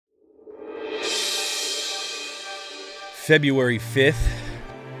February 5th,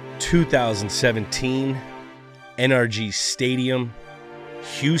 2017, NRG Stadium,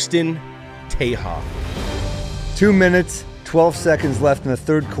 Houston, Tejas. 2 minutes, 12 seconds left in the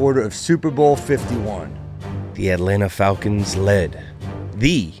third quarter of Super Bowl 51. The Atlanta Falcons led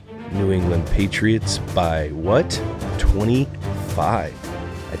the New England Patriots by what? 25.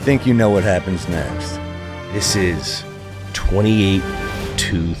 I think you know what happens next. This is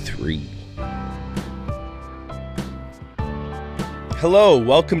 28-3. Hello,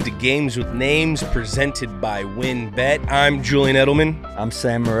 welcome to Games with Names, presented by WinBet. I'm Julian Edelman. I'm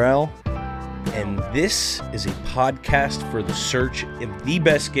Sam Morrell. And this is a podcast for the search of the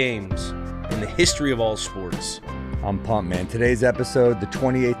best games in the history of all sports. I'm pumped, man. Today's episode, the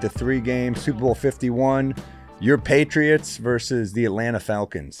 28-3 game, Super Bowl 51. Your Patriots versus the Atlanta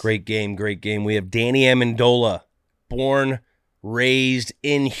Falcons. Great game, great game. We have Danny Amendola, born, raised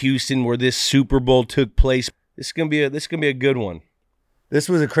in Houston, where this Super Bowl took place. This is gonna be a good one. This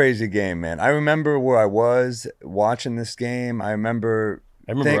was a crazy game, man. I remember where I was watching this game. I remember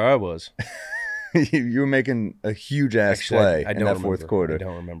where I was. You were making a huge ass play in that fourth quarter. I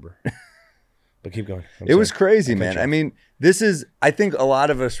don't remember. But keep going. It was crazy, man. I mean, I think a lot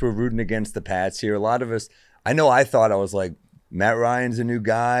of us were rooting against the Pats here. A lot of us, I was like, Matt Ryan's a new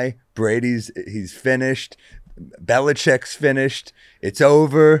guy. He's finished. Belichick's finished. It's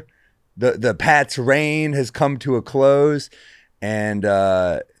over. The Pats' reign has come to a close. And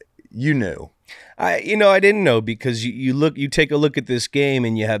you knew. I didn't know, because you take a look at this game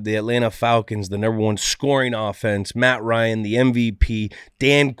and you have the Atlanta Falcons, the number one scoring offense, Matt Ryan, the MVP,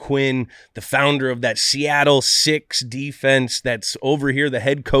 Dan Quinn, the founder of that Seattle 6 defense that's over here, the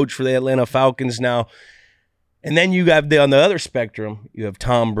head coach for the Atlanta Falcons now. And then you have on the other spectrum, you have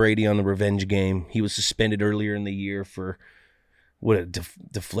Tom Brady on the revenge game. He was suspended earlier in the year for what is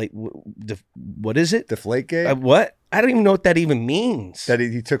it? Deflate game? What? I don't even know what that even means. That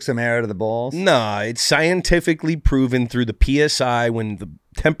he took some air out of the balls? Nah, it's scientifically proven through the PSI when the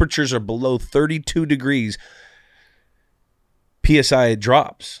temperatures are below 32 degrees, PSI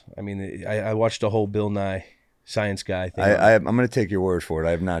drops. I mean, I watched a whole Bill Nye Science Guy thing. I'm going to take your word for it.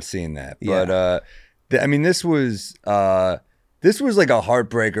 I have not seen that. Yeah. But, this was like a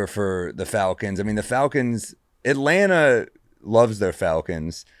heartbreaker for the Falcons. I mean, the Falcons, Atlanta loves their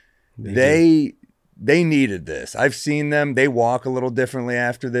Falcons. They needed this. I've seen them. They walk a little differently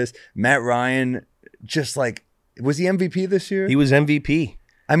after this. Matt Ryan, was he MVP this year? He was MVP.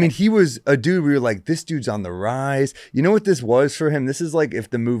 I mean, he was a dude. We were like, this dude's on the rise. You know what this was for him? This is like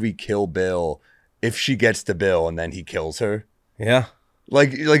if the movie Kill Bill, if she gets to Bill and then he kills her. Yeah.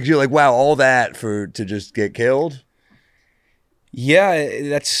 Like you're like, wow, all that to just get killed? Yeah,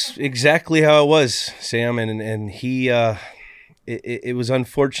 that's exactly how it was, Sam. And he, it was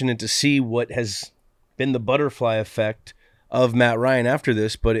unfortunate to see what has been the butterfly effect of Matt Ryan after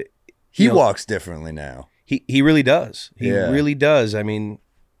this, but he walks differently now. He really does. He really does. I mean,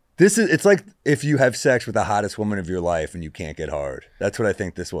 it's like if you have sex with the hottest woman of your life and you can't get hard. That's what I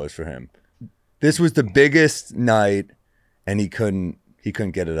think this was for him. This was the biggest night, and he couldn't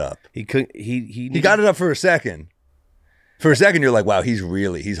get it up. He got it up for a second. For a second, you're like, wow,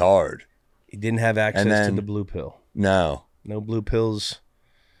 he's hard. He didn't have access to the blue pill. No blue pills.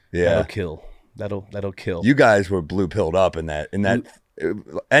 Yeah, that'll kill. That'll kill. You guys were blue pilled up in that end of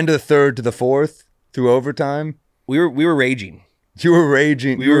the third to the fourth through overtime. We were raging. You were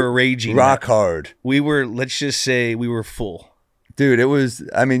raging. We were raging. Rock hard. We were. Let's just say we were full. Dude, it was.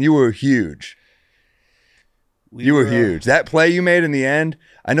 I mean, you were huge. You were huge. That play you made in the end.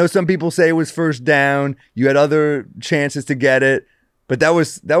 I know some people say it was first down. You had other chances to get it, but that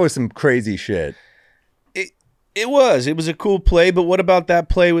was some crazy shit. It was a cool play, but what about that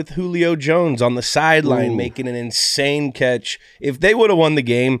play with Julio Jones on the sideline making an insane catch? If they would have won the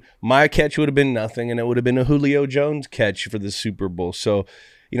game, my catch would have been nothing, and it would have been a Julio Jones catch for the Super Bowl. So,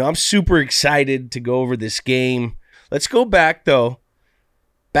 I'm super excited to go over this game. Let's go back to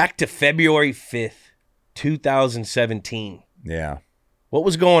February 5th, 2017. Yeah. What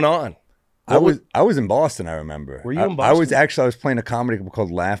was going on? I was in Boston, I remember. Were you in Boston? I was playing a comedy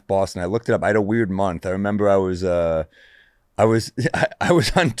called Laugh Boston. I looked it up. I had a weird month. I remember I was on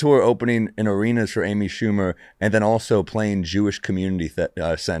tour opening in arenas for Amy Schumer and then also playing Jewish community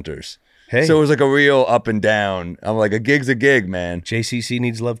centers. Hey. So it was like a real up and down. I'm like, a gig's a gig, man. JCC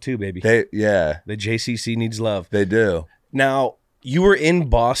needs love too, baby. The JCC needs love. They do. Now, you were in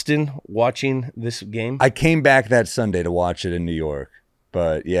Boston watching this game? I came back that Sunday to watch it in New York.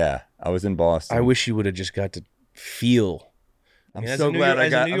 But yeah, I was in Boston. I wish you would have just got to feel I'm As so a New glad York- I as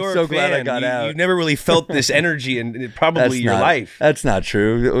a got. New I'm York so glad I fan, got out. You've never really felt this energy in probably your life. That's not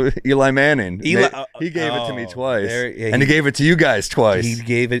true. Eli Manning. Eli- He gave it to me oh, twice, yeah, and he gave it to you guys twice. He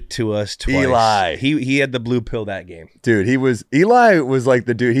gave it to us twice. Eli. He had the blue pill that game. Dude, Eli was like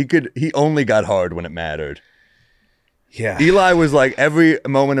the dude. He only got hard when it mattered. Yeah. Eli was like every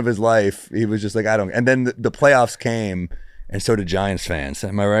moment of his life, he was just like, I don't. And then the playoffs came, and so did Giants fans.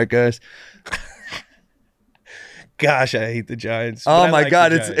 Am I right, guys? Gosh, I hate the Giants. Oh but I my like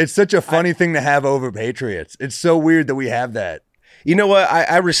God, the it's Giants. such a funny thing to have over Patriots. It's so weird that we have that. You know what?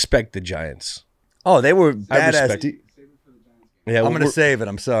 I respect the Giants. Oh, they were I badass. respect- Yeah, I'm gonna we're- save it.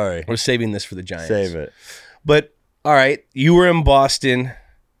 I'm sorry. We're saving this for the Giants. Save it. But all right, you were in Boston.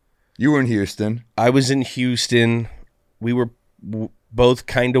 You were in Houston. I was in Houston. We were both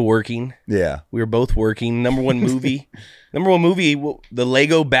kind of working. Yeah. We were both working. Number one movie, the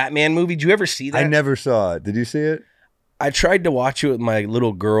Lego Batman movie. Did you ever see that? I never saw it. Did you see it? I tried to watch it with my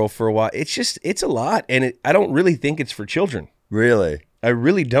little girl for a while. It's a lot, and I don't really think it's for children. Really? I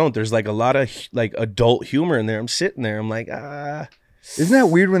really don't. There's like a lot of like adult humor in there. I'm sitting there. I'm like, Isn't that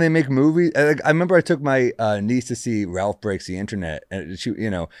weird when they make movies? I remember I took my niece to see Ralph Breaks the Internet, and she,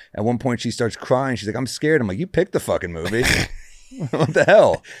 at one point she starts crying. She's like, "I'm scared." I'm like, "You picked the fucking movie. What the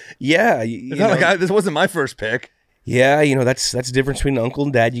hell?" Yeah, It's not like this wasn't my first pick. Yeah, that's the difference between uncle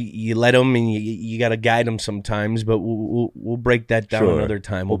and dad. You let them, and you got to guide them sometimes. But we'll break that down another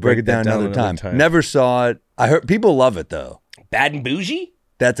time. We'll break it down another time. Never saw it. I heard people love it though. Bad and Bougie.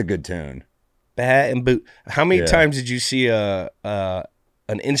 That's a good tune. Bad and Bougie. How many times did you see an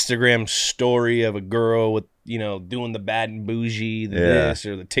Instagram story of a girl with doing the Bad and Bougie, this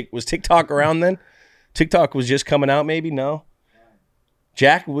or the was TikTok around then? TikTok was just coming out, maybe no.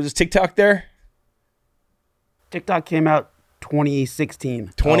 Jack, was TikTok there? TikTok came out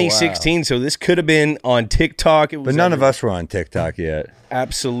 2016. 2016. So this could have been on TikTok. It was But none of us were on TikTok yet.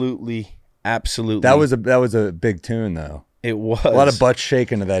 Absolutely. That was a big tune though. It was. A lot of butt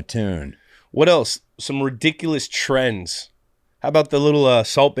shaking to that tune. What else? Some ridiculous trends. How about the little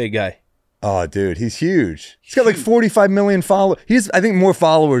Salt Bay guy? Oh, dude, he's huge. He's got like 45 million followers. He's, I think, more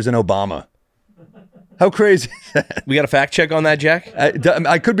followers than Obama. How crazy is that? We got a fact check on that, Jack?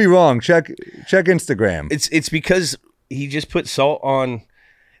 I could be wrong. Check Instagram. It's because he just put salt on.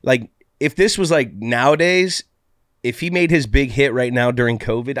 Like, if this was like nowadays, if he made his big hit right now during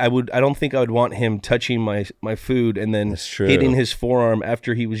COVID, I don't think I would want him touching my food and then hitting his forearm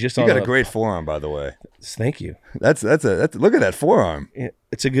after he was just on. You got a great forearm, by the way. Thank you. That's look at that forearm.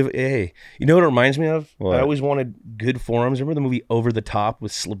 It's a good. Hey, you know what it reminds me of? What? I always wanted good forearms. Remember the movie Over the Top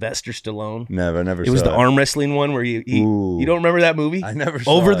with Sylvester Stallone? Never saw it. It was the arm wrestling one where you don't remember that movie? I never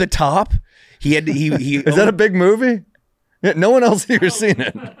saw Over it. the Top. He had to, he Is that a big movie? Yeah, no one else here has seen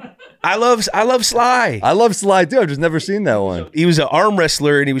it. I love Sly. I love Sly too. I've just never seen that one. He was an arm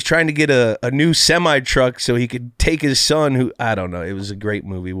wrestler and he was trying to get a new semi truck so he could take his son. Who I don't know. It was a great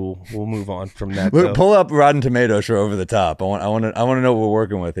movie. We'll move on from that. Look, though. pull up Rotten Tomatoes for Over the Top. I want to know what we're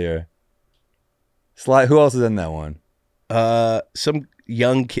working with here. Sly. Who else is in that one? Some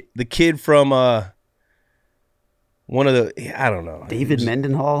young kid, the kid from one of the I don't know. David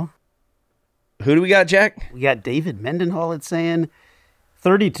Mendenhall. Who do we got, Jack? We got David Mendenhall. It's saying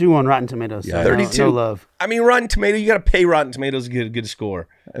 32 on Rotten Tomatoes. Yeah, So 32. No love. I mean, Rotten Tomato. You got to pay Rotten Tomatoes to get a good score.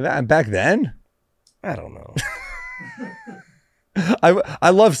 Back then, I don't know. I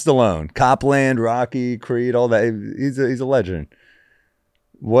love Stallone, Copland, Rocky, Creed, all that. He's a legend.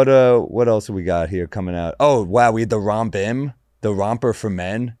 What else have we got here coming out? Oh wow, we had the Romp-Im, the Romper for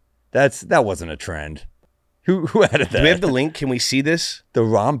Men. That wasn't a trend. Who added that? Do we have the link? Can we see this? The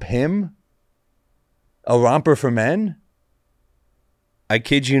Romp-Im, a romper for men. I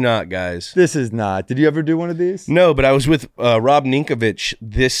kid you not, guys. This is not. Did you ever do one of these? No, but I was with Rob Ninkovich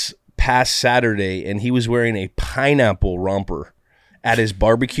this past Saturday, and he was wearing a pineapple romper at his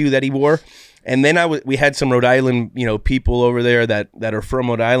barbecue that he wore. And then we had some Rhode Island, people over there that are from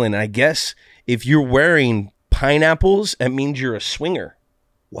Rhode Island. And I guess if you're wearing pineapples, that means you're a swinger.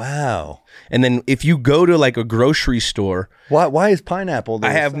 Wow. And then if you go to like a grocery store, why is pineapple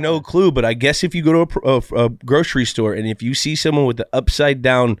there? I have no clue, but I guess if you go to a grocery store and if you see someone with the upside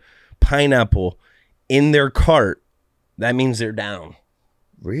down pineapple in their cart, that means they're down.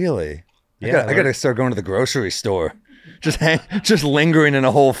 Really? Yeah, I gotta start going to the grocery store. Just lingering in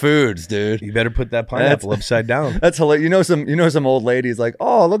a Whole Foods, dude. You better put that pineapple upside down. That's hilarious. Some old lady's like,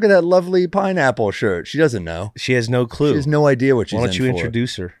 oh, look at that lovely pineapple shirt. She doesn't know. She has no clue. She has no idea what she's in Why don't you for.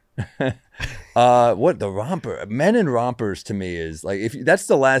 introduce her? What the romper? Men in rompers to me is like, if that's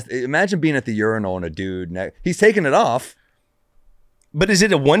the last. Imagine being at the urinal and a dude. He's taking it off. But is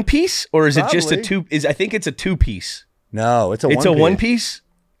it a one piece or is it just a Probably. two? I think it's a two piece. No, it's a It's one a one piece?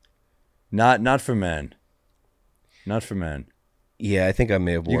 Not for men. Not for men. Yeah, I think I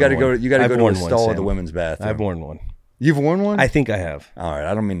may have worn You got to one. go. You got to I've go to a worn one, stall at the Sam. women's bathroom. I've worn one. You've worn one? I think I have. All right.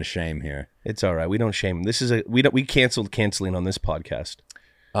 I don't mean to shame here. It's all right. We don't shame. This is we canceled canceling on this podcast.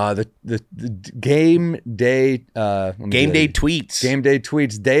 The game day Game day tweets. Game day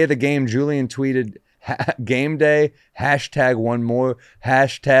tweets. Day of the game. Julian tweeted game day hashtag one more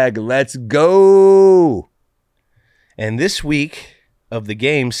hashtag let's go. And this week of the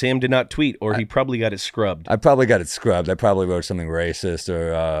game, Sam did not tweet, or he probably got it scrubbed. I probably got it scrubbed. I probably wrote something racist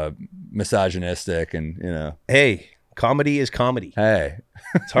or misogynistic, and Hey, comedy is comedy. Hey,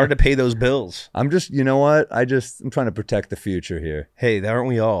 It's hard to pay those bills. I'm just, you know what? I'm trying to protect the future here. Hey, aren't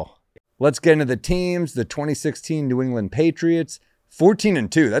we all? Let's get into the teams. The 2016 New England Patriots,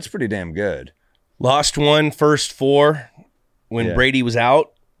 14-2. That's pretty damn good. Lost one, first four when Brady was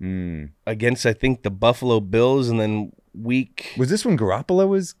out against, I think, the Buffalo Bills, and then Was this when Garoppolo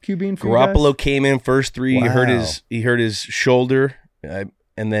was QBing for you Garoppolo guys? came in first three. Wow. He hurt his shoulder, and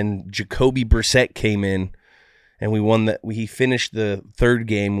then Jacoby Brissett came in, and we won that. He finished the third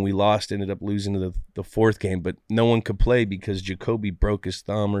game. We lost, ended up losing to the fourth game, but no one could play because Jacoby broke his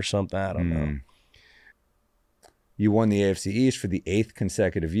thumb or something. I don't know. You won the AFC East for the 8th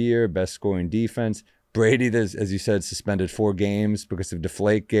consecutive year, best scoring defense. Brady, as you said, suspended 4 games because of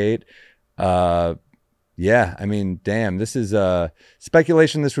Deflategate. Yeah, I mean, damn, this is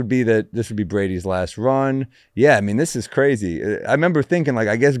speculation. This would be Brady's last run. Yeah, I mean, this is crazy. I remember thinking,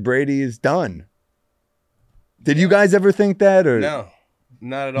 I guess Brady is done. Did you guys ever think that? Or No,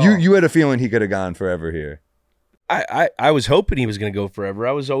 not at all. You had a feeling he could have gone forever here. I was hoping he was going to go forever.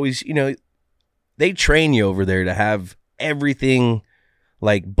 I was always, they train you over there to have everything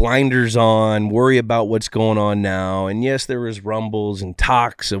like blinders on, worry about what's going on now. And yes, there was rumbles and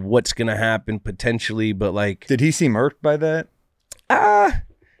talks of what's going to happen potentially, but did he seem irked by that? I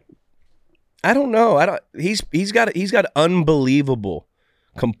don't know. He's got unbelievable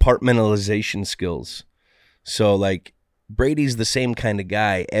compartmentalization skills. So Brady's the same kind of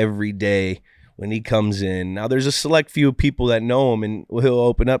guy every day when he comes in. Now there's a select few people that know him and he'll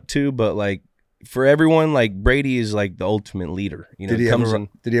open up to, but for everyone, Brady is the ultimate leader. Did he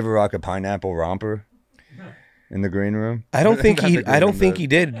ever rock a pineapple romper in the green room? I don't think he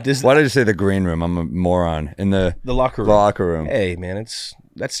did. Why did I say the green room? I'm a moron. In the locker room. Locker room. Hey man,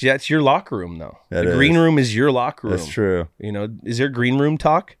 that's your locker room though. The green room is your locker room. That's true. Is there green room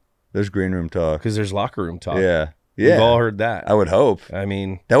talk? There's green room talk. Because there's locker room talk. Yeah. We've all heard that. I would hope. I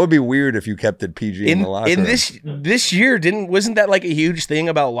mean, that would be weird if you kept it PG in the locker room. This year, wasn't that a huge thing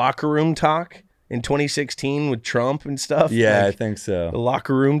about locker room talk in 2016 with Trump and stuff? Yeah, I think so. The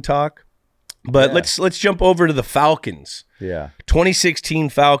locker room talk. But let's jump over to the Falcons. Yeah. 2016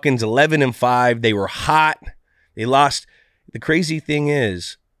 Falcons, 11-5. They were hot. They lost. The crazy thing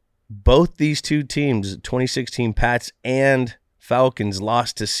is, both these two teams, 2016 Pats and Falcons,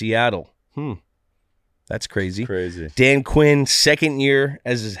 lost to Seattle. That's crazy. Dan Quinn, second year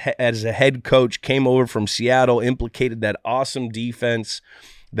as a head coach, came over from Seattle, implicated that awesome defense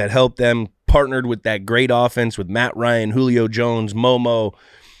that helped them, partnered with that great offense with Matt Ryan, Julio Jones, Momo,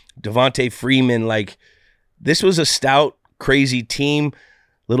 Devontae Freeman. This was a stout, crazy team.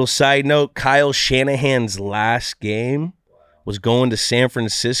 Little side note, Kyle Shanahan's last game was going to San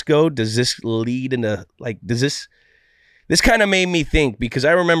Francisco. Does this lead into, this kind of made me think, because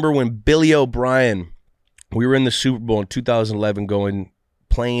I remember when Billy O'Brien, we were in the Super Bowl in 2011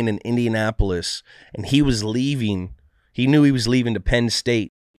 playing in Indianapolis, and he was leaving. He knew he was leaving to Penn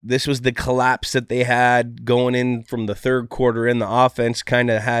State. This was the collapse that they had going in from the third quarter in. The offense kind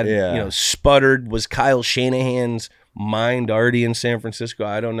of had, sputtered. Was Kyle Shanahan's mind already in San Francisco?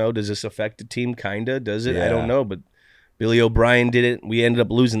 I don't know. Does this affect the team? Kind of. Does it? Yeah. I don't know. But Billy O'Brien did it. We ended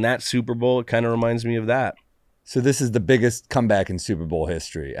up losing that Super Bowl. It kind of reminds me of that. So this is the biggest comeback in Super Bowl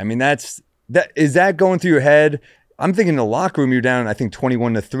history. I mean, is that going through your head? I'm thinking in the locker room, you're down, I think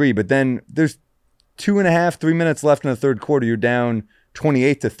 21-3, but then there's 3 minutes left in the third quarter. You're down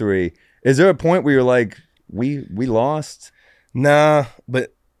 28-3. Is there a point where you're like, we lost? Nah,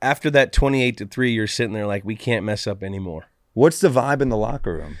 but after that 28-3, you're sitting there we can't mess up anymore. What's the vibe in the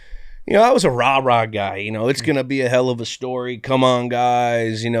locker room? I was a rah-rah guy. It's going to be a hell of a story. Come on,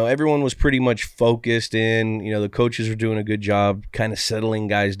 guys. Everyone was pretty much focused in. The coaches were doing a good job kind of settling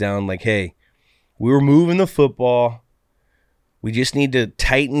guys down. Hey, we were moving the football. We just need to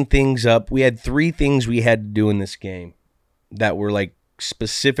tighten things up. We had 3 things we had to do in this game that were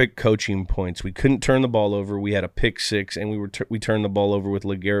specific coaching points. We couldn't turn the ball over. We had a pick 6, and we turned the ball over with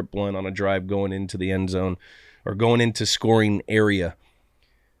LeGarrette Blount on a drive going into the end zone or going into scoring area.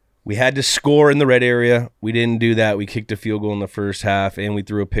 We had to score in the red area. We didn't do that. We kicked a field goal in the first half, and we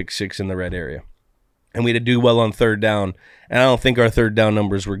threw a pick six in the red area. And we had to do well on third down. And I don't think our third down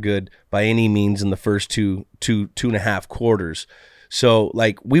numbers were good by any means in the first two and a half quarters. So,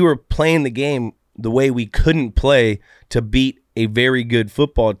 like, we were playing the game the way we couldn't play to beat a very good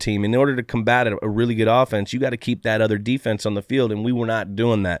football team. In order to combat a really good offense, you got to keep that other defense on the field, and we were not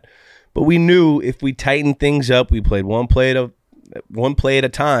doing that. But we knew if we tightened things up, we played one play at a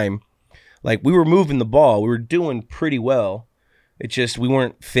time. Like, we were moving the ball. We were doing pretty well. It's just we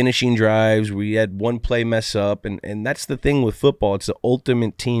weren't finishing drives. We had one play mess up, and that's the thing with football. It's the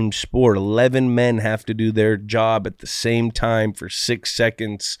ultimate team sport. 11 men have to do their job at the same time for 6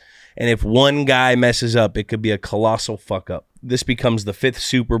 seconds, and if one guy messes up, it could be a colossal fuck up. This becomes the 5th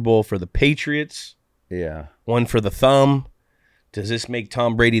Super Bowl for the Patriots. Yeah. One for the thumb. Does this make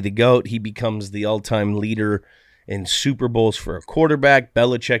Tom Brady the GOAT? He becomes the all-time leader in Super Bowls for a quarterback.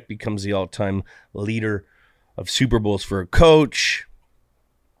 Belichick becomes the all-time leader of Super Bowls for a coach.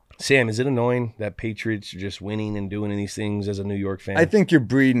 Sam, is it annoying that Patriots are just winning and doing these things as a New York fan? I think you're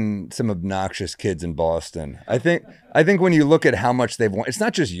breeding some obnoxious kids in Boston. I think when you look at how much they've won, it's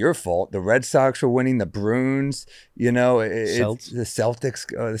not just your fault. The Red Sox were winning, the Bruins, the Celtics.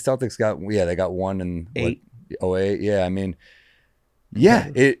 The Celtics got one in 08. Yeah, I mean,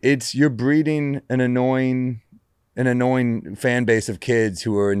 it's you're breeding an annoying fan base of kids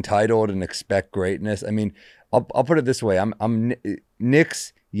who are entitled and expect greatness. I mean, I'll put it this way: I'm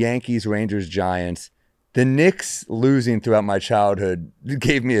Knicks, Yankees, Rangers, Giants. The Knicks losing throughout my childhood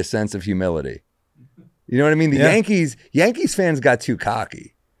gave me a sense of humility. You know what I mean? The Yankees fans got too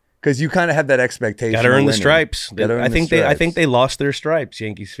cocky because you kind of have that expectation. Got to earn the stripes. I think they lost their stripes.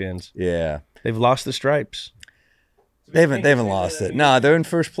 Yankees fans. Yeah, they've lost the stripes. They haven't lost it. No, they're in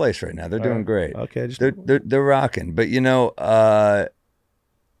first place right now. They're doing great. Okay, they're rocking. But it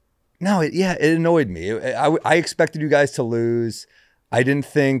annoyed me. I expected you guys to lose. I didn't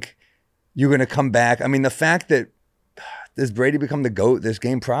think you were going to come back. I mean, the fact that does Brady become the GOAT this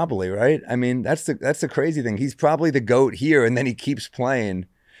game? Probably, right? I mean, that's the crazy thing. He's probably the GOAT here, and then he keeps playing.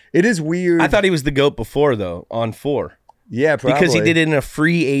 It is weird. I thought he was the GOAT before though, on 4. Yeah, probably. Because he did it in a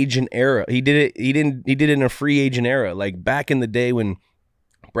free agent era. He did it in a free agent era. Like back in the day when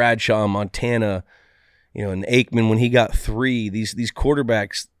Bradshaw, Montana, and Aikman, when he got 3, these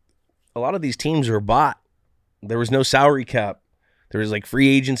quarterbacks, a lot of these teams were bought. There was no salary cap. There was free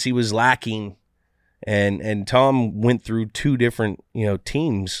agency was lacking. And Tom went through 2 different,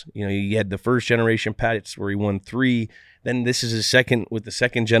 teams. You had the first generation Pats where he won 3. Then this is his second with the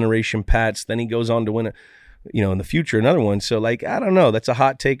second generation Pats. Then he goes on to win a in the future, another one. So, I don't know. That's a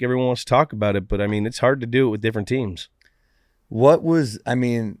hot take. Everyone wants to talk about it, but, it's hard to do it with different teams. What was,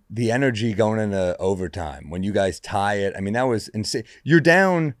 the energy going into overtime when you guys tie it? That was insane. You're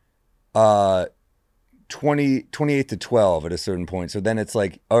down 28-12 at a certain point. So then it's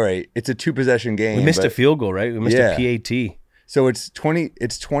all right, it's a 2-possession game. We missed a field goal, right? We missed a PAT. So it's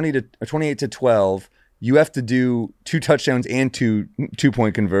 28-12. You have to do 2 touchdowns and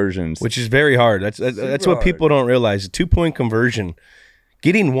 2-point conversions, which is very hard. That's what people don't realize. A 2-point conversion,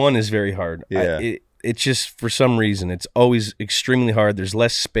 getting 1 is very hard. Yeah, it's just for some reason it's always extremely hard. There's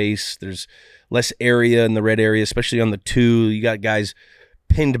less space. There's less area in the red area, especially on the 2. You got guys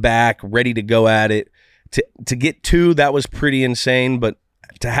pinned back, ready to go at it. To get 2, that was pretty insane. But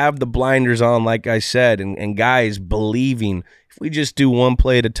to have the blinders on, like I said, and guys believing if we just do 1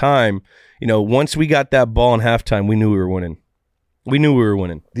 play at a time. Once we got that ball in halftime, we knew we were winning.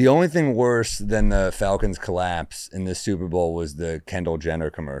 The only thing worse than the Falcons' collapse in this Super Bowl was the Kendall Jenner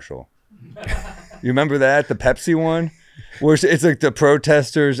commercial. You remember that? The Pepsi one? Where it's the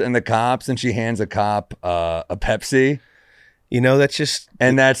protesters and the cops, and she hands a cop a Pepsi. That's just...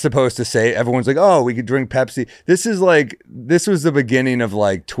 And that's supposed to say, everyone's like, oh, we could drink Pepsi. This was the beginning of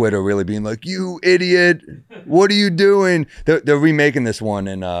Twitter really being like, you idiot, what are you doing? They're remaking this one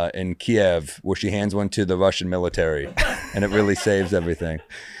in Kiev where she hands one to the Russian military and it really saves everything.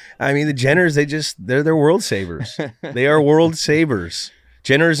 The Jenners, they're world savers. They are world savers.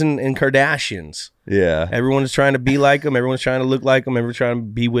 Jenners and Kardashians. Yeah. Everyone's trying to be like them. Everyone's trying to look like them. Everyone's trying to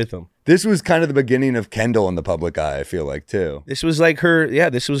be with them. This was kind of the beginning of Kendall in the public eye, I feel like, too. This was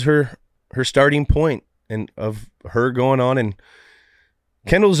this was her starting point and of her going on. And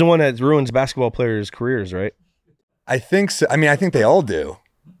Kendall's the one that ruins basketball players' careers, right? I think so. I think they all do.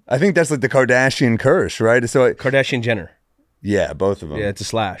 I think that's the Kardashian curse, right? So Kardashian Jenner. Yeah, both of them. Yeah, it's a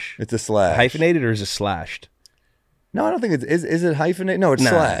slash. It's a slash. Hyphenated or is it slashed? No, I don't think is it hyphenated? No, it's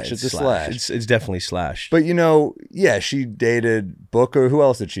slash. It's a slash. It's definitely slashed. But she dated Booker. Who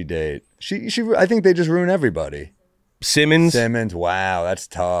else did she date? She I think they just ruin everybody. Simmons. Wow, that's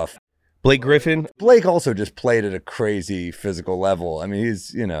tough. Blake Griffin. Blake also just played at a crazy physical level. I mean,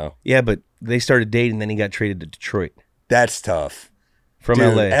 he's, Yeah, but they started dating, then he got traded to Detroit that's tough. from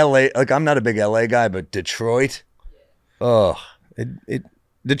Dude, LA. LA, like I'm not a big LA guy, but Detroit,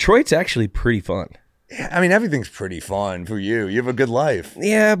 Detroit's actually pretty fun. I mean, everything's pretty fun for you. You have a good life.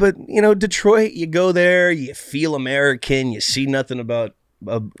 Yeah, but Detroit, you go there, you feel American, you see nothing but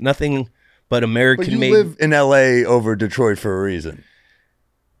American But you made. live in LA over Detroit for a reason.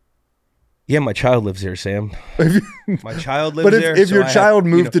 Yeah, my child lives there, Sam. My child lives But there. if so your I child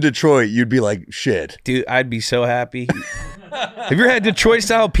have, moved to Detroit, you'd be like, shit. dude, I'd be so happy. Have you ever had Detroit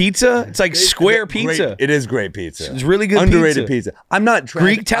style pizza? It's like square pizza. It is great pizza. It's really good Underrated pizza. I'm not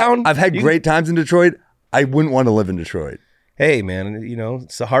Greek town? I've had great times in Detroit. I wouldn't want to live in Detroit. Hey, man,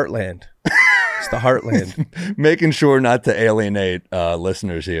 it's the heartland. It's the heartland. Making sure not to alienate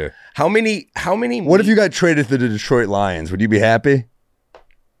listeners here. How many? What if you got traded to the Detroit Lions? Would you be happy?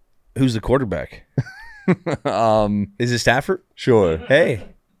 Who's the quarterback? Is it Stafford? Sure. Hey,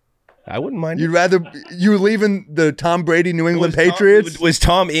 I wouldn't mind. You'd rather you leaving the Tom Brady New England Was Patriots? Was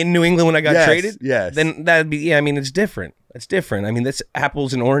Tom in New England when I got traded? Yes. Then that'd be, yeah, I mean, it's different. It's different. I mean, that's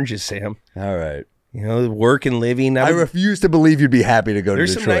apples and oranges, Sam. All right. Work and living. I refuse to believe you'd be happy to go to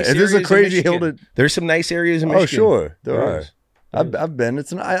There's some Detroit. nice If there's a areas in crazy hill Michigan. to There's some nice areas in Michigan. Oh, sure. There are. I've been.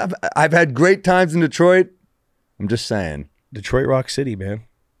 I've had great times in Detroit. I'm just saying. Detroit Rock City, man.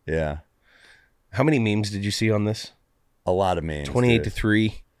 Yeah. How many memes did you see on this? A lot of memes.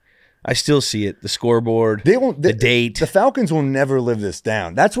 28-3. I still see it. The scoreboard. The date. The Falcons will never live this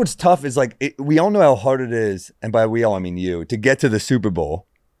down. That's what's tough. Is like we all know how hard it is, and by we all I mean you, to get to the Super Bowl.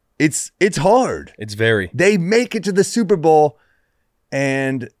 It's hard. It's very. They make it to the Super Bowl,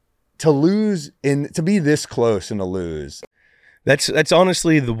 and to lose to be this close and to lose. That's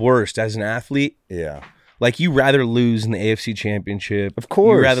honestly the worst as an athlete. Yeah. Like, you rather lose in the AFC Championship. Of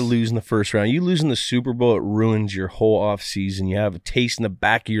course. You rather lose in the first round. You lose in the Super Bowl, it ruins your whole offseason. You have a taste in the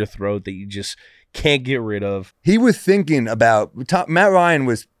back of your throat that you just can't get rid of. He was thinking about Matt Ryan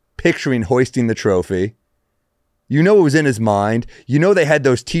was picturing hoisting the trophy. You know what was in his mind. You know they had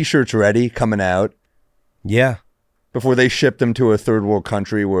those T-shirts ready coming out. Yeah. Before they shipped them to a third world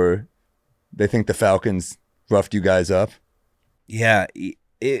country where they think the Falcons roughed you guys up. Yeah.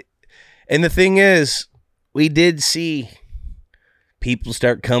 And the thing is, we did see people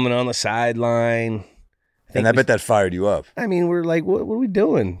start coming on the sideline. And I bet that fired you up. I mean, we're like, what are we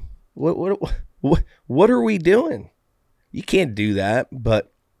doing? What are we doing? You can't do that.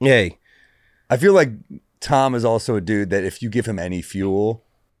 But hey, I feel like Tom is also a dude that if you give him any fuel,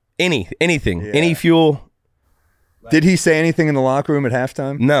 anything, any fuel. Did he say anything in the locker room at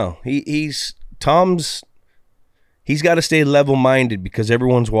halftime? No, he's got to stay level minded because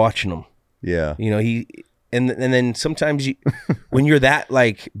everyone's watching him. Yeah, and then sometimes when you're that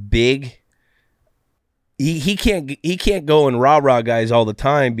like big, he can't go and rah guys all the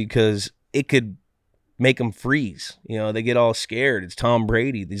time because it could make them freeze. They get all scared. It's Tom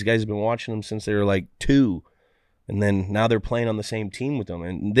Brady. These guys have been watching him since they were like 2, and then now they're playing on the same team with them.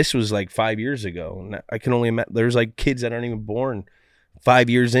 And this was like 5 years ago. And I can only imagine there's like kids that aren't even born 5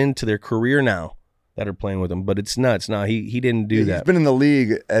 years into their career now that are playing with him. But it's nuts. No, he didn't do that. He's been in the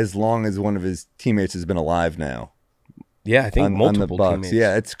league as long as one of his teammates has been alive now. Yeah, I think multiple on the Bucs. teammates.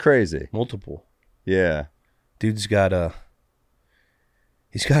 Yeah, it's crazy. Multiple. Yeah, dude's got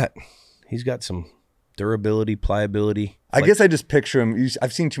he's got some durability, pliability. I guess I just picture him.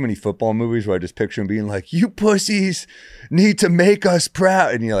 I've seen too many football movies where I just picture him being like, "You pussies need to make us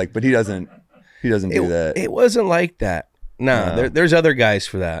proud," and you're like, but he doesn't do that. It wasn't like that. No. There's other guys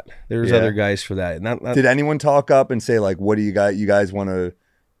for that. Other guys for that. Not, Did anyone talk up and say like, "What do you got? You guys want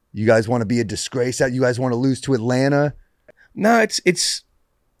to be a disgrace? Out? You guys want to lose to Atlanta?" No, it's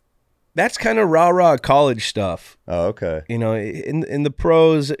that's kind of rah college stuff. Oh, okay. In the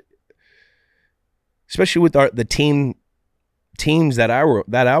pros, especially with the teams that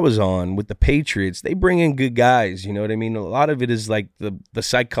I was on with the Patriots, they bring in good guys. You know what I mean? A lot of it is like the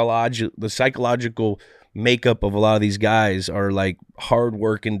psychological makeup of a lot of these guys are like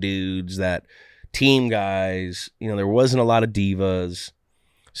hardworking dudes, that team guys. There wasn't a lot of divas,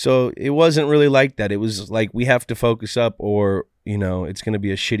 so it wasn't really like that. It was like, we have to focus up, or it's going to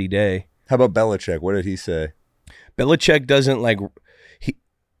be a shitty day. How about Belichick? What did he say? Belichick doesn't like.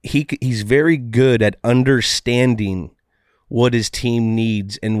 He's very good at understanding what his team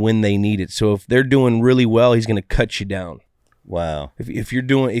needs and when they need it. So if they're doing really well, he's going to cut you down. Wow. If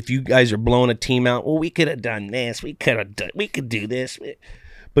you guys are blowing a team out, well, we could have done this. We could do this.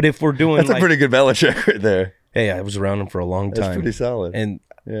 But if we're doing, that's a pretty good Belichick right there. Hey, I was around him for a long time. That's pretty solid. And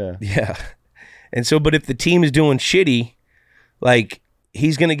yeah. And so, but if the team is doing shitty, like,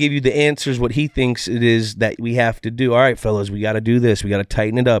 he's going to give you the answers, what he thinks it is that we have to do. All right, fellas, we got to do this. We got to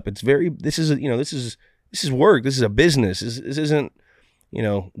tighten it up. This is work. This is a business. This isn't,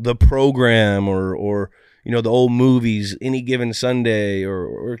 the program or the old movies, Any Given Sunday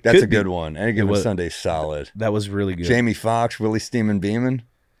or that's a good one. Any Given Sunday's solid. That was really good. Jamie Foxx, Willie Steamin' Beamin'.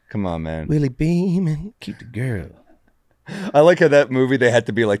 Come on, man. Willie Beamin', keep the girl. I like how that movie they had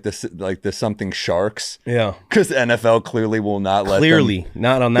to be like the something sharks. Yeah. Because NFL clearly will not let them. Clearly,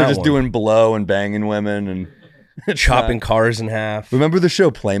 not on that one. They're just doing blow and banging women and chopping cars in half. Remember the show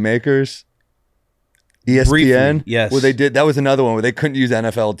Playmakers? ESPN? Briefly, yes. Where that was another one where they couldn't use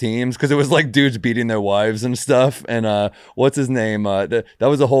NFL teams because it was like dudes beating their wives and stuff. And what's his name? That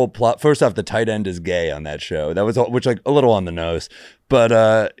was a whole plot. First off, the tight end is gay on that show. That was which like a little on the nose. But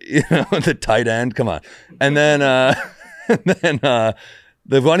the tight end, come on. And then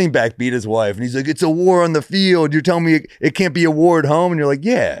the running back beat his wife and he's like, it's a war on the field. You're telling me it can't be a war at home? And you're like,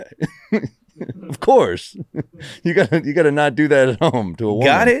 yeah. Of course. You gotta not do that at home to a woman.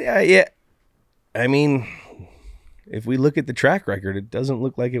 Got it? Yeah. I mean, if we look at the track record, it doesn't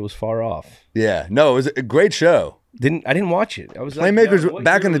look like it was far off. Yeah, no, it was a great show. I didn't watch it. I was Playmakers like,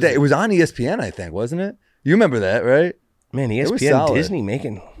 back in the day. It was on ESPN, I think, wasn't it? You remember that, right? Man, ESPN, Disney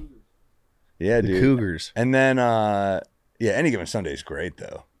making the dude. Cougars. And then, Any Given Sunday is great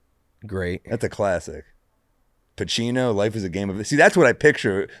though. Great. That's a classic. Pacino, Life is a Game of. See, that's what I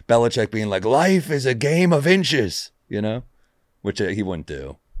picture Belichick being like. Life is a game of inches, which he wouldn't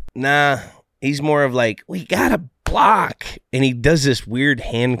do. Nah. He's more of like, we gotta block, and he does this weird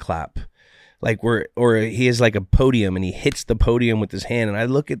hand clap, like or he has like a podium and he hits the podium with his hand, and I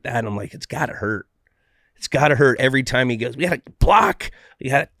look at that and I'm like, it's gotta hurt. It's gotta hurt every time he goes. We gotta block, we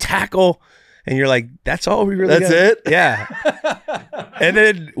gotta tackle, and you're like, that's all we really. That's it. Yeah. And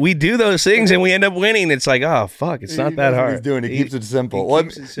then we do those things and we end up winning. It's like, oh fuck, it's not that hard. He's doing. He keeps it simple.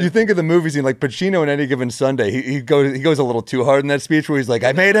 You think of the movies, like Pacino in Any Given Sunday. He goes a little too hard in that speech where he's like, You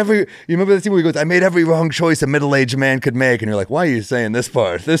remember that scene where he goes, I made every wrong choice a middle-aged man could make, and you're like, why are you saying this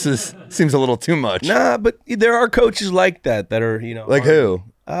part? Seems a little too much. Nah, but there are coaches like that are like who?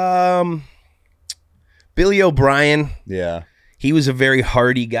 Billy O'Brien. Yeah. He was a very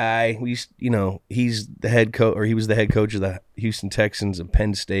hardy guy. He's the head coach, or he was the head coach of the Houston Texans and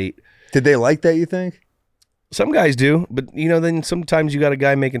Penn State. Did they like that, you think? Some guys do, but then sometimes you got a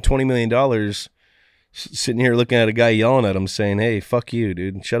guy making $20 million sitting here looking at a guy yelling at him saying, hey, fuck you,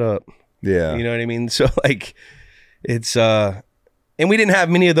 dude, shut up. Yeah. You know what I mean? So like it's and we didn't have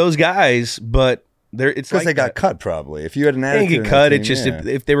many of those guys, but it's because they got cut probably. If you had an attitude, they get cut. It's just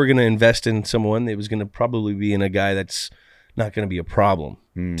if they were going to invest in someone, it was going to probably be in a guy that's not going to be a problem.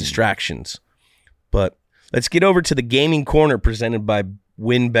 Distractions. But let's get over to the gaming corner presented by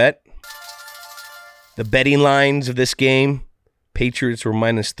WinBet. The betting lines of this game, Patriots were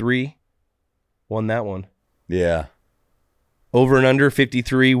 -3. Won that one. Yeah. Over and under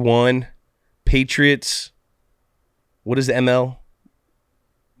 53 won. Patriots. What is the ML?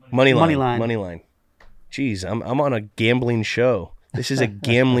 Money line. Jeez, I'm on a gambling show. This is a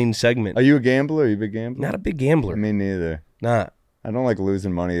gambling segment. Are you a gambler? Are you a big gambler? Not a big gambler. Me neither. Not. I don't like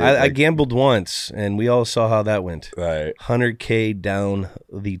losing money. I gambled once, and we all saw how that went. Right. 100K down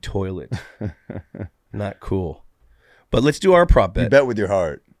the toilet. Not cool. But let's do our prop bet. You bet with your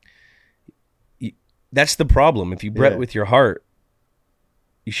heart. That's the problem. If you bet with your heart,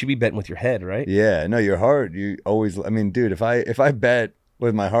 you should be betting with your head, right? Yeah. No, your heart. You always. I mean, dude, if I bet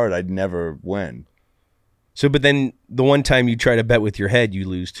with my heart, I'd never win. So, but then the one time you try to bet with your head, you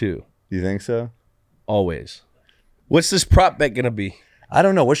lose too. You think so? Always. What's this prop bet gonna be? I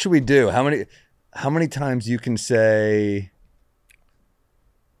don't know. What should we do? How many times you can say?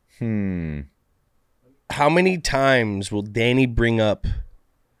 How many times will Danny bring up?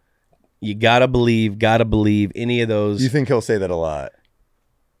 You gotta believe. Any of those? You think he'll say that a lot?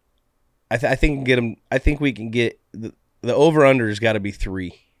 I think get him. I think we can get the over under has got to be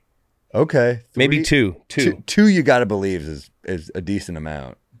 3. Okay, 3, maybe 2. 2 you gotta believe is a decent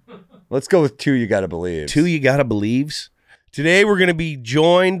amount. Let's go with 2 you gotta believe. 2 you gotta believes. Today we're gonna be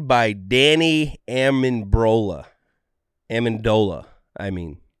joined by Danny Amendola.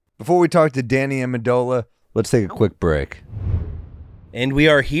 Before we talk to Danny Amendola, let's take a quick break. And we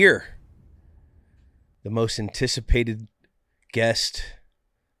are here. The most anticipated guest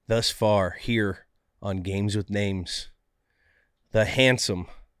thus far here on Games with Names. The handsome,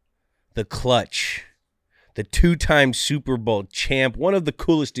 the clutch, the 2-time Super Bowl champ, one of the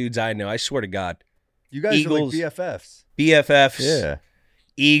coolest dudes I know, I swear to God. You guys Eagles, are like BFFs. BFFs. Yeah.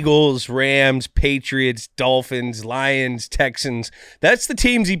 Eagles, Rams, Patriots, Dolphins, Lions, Texans. That's the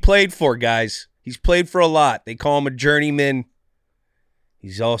teams he played for, guys. He's played for a lot. They call him a journeyman.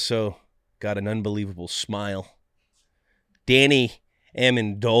 He's also got an unbelievable smile. Danny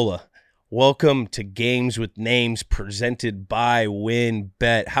Amendola, welcome to Games with Names presented by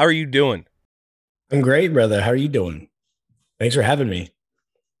WinBet. How are you doing? I'm great, brother. How are you doing? Thanks for having me.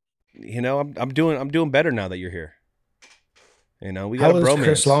 You know, I'm doing better now that you're here. You know, we got How a was bromance.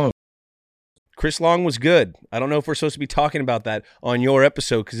 Chris Long? Chris Long was good. I don't know if we're supposed to be talking about that on your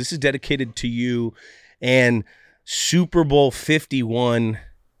episode because this is dedicated to you and Super Bowl 51.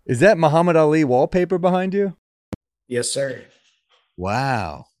 Is that Muhammad Ali wallpaper behind you? Yes, sir.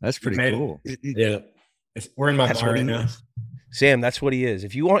 Wow, that's pretty cool. Yeah, we're in my bar right now. Sam, that's what he is.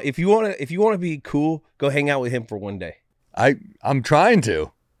 If you want to be cool, go hang out with him for one day. I'm trying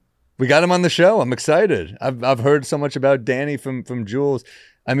to. We got him on the show. I'm excited. I've heard so much about Danny from Jules.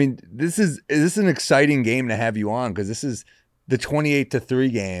 I mean, this is an exciting game to have you on because this is the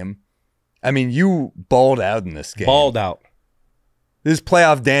 28-3 game. I mean, you balled out in this game. Balled out. This is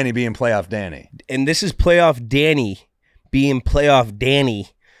playoff Danny being playoff Danny. And this is playoff Danny being playoff Danny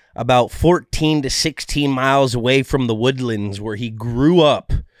about 14 to 16 miles away from the Woodlands where he grew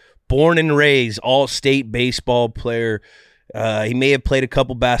up, born and raised, all-state baseball player. He may have played a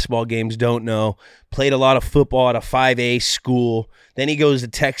couple basketball games, don't know. Played a lot of football at a 5A school. Then he goes to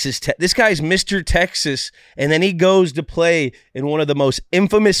Texas Tech. This guy's Mr. Texas, and then he goes to play in one of the most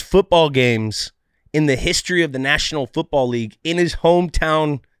infamous football games in the history of the National Football League in his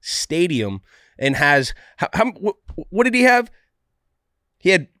hometown stadium and has what did he have? He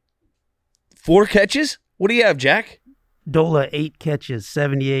had 4 catches? What do you have, Jack? Dola, 8 catches,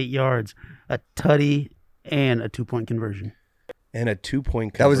 78 yards, a tutty, and a 2-point conversion. And a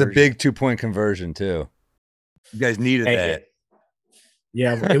 2-point conversion. That was a big 2-point conversion, too. You guys needed that.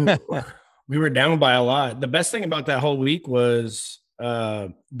 Yeah, we were down by a lot. The best thing about that whole week was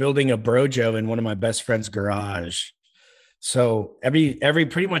building a brojo in one of my best friend's garage. So every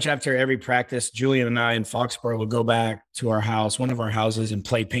pretty much after every practice, Julian and I in Foxborough would go back to our house, one of our houses, and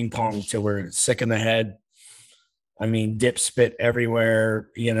play ping pong till we're sick in the head. I mean, dip spit everywhere,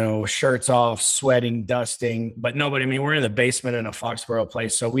 you know, shirts off, sweating, dusting, but nobody, I mean, we're in the basement in a Foxborough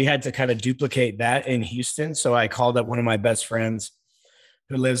place. So we had to kind of duplicate that in Houston. So I called up one of my best friends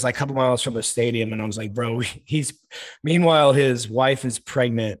who lives like a couple miles from the stadium. And I was like, bro, meanwhile, his wife is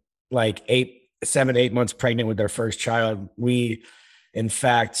pregnant, like 7, 8 months pregnant with their first child. We, in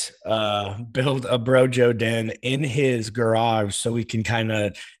fact, build a brojo den in his garage so we can kind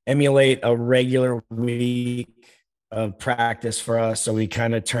of emulate a regular week of practice for us. So we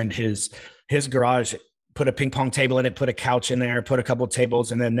kind of turned his garage, put a ping pong table in it, put a couch in there, put a couple of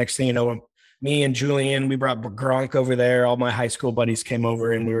tables. And then next thing you know, me and Julian, we brought Gronk over there. All my high school buddies came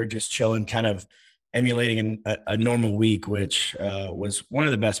over and we were just chilling, kind of emulating a normal week, which was one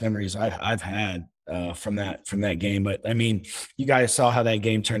of the best memories I've had from that game. But I mean, you guys saw how that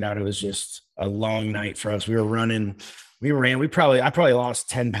game turned out. It was just a long night for us. I probably lost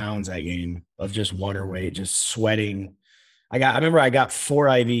 10 pounds that game of just water weight, just sweating. I remember I got 4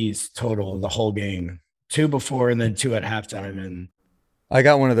 IVs total the whole game, 2 before and then 2 at halftime. And I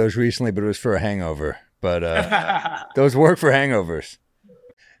got one of those recently, but it was for a hangover. But those work for hangovers.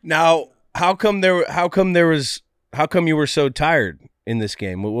 Now, how come you were so tired in this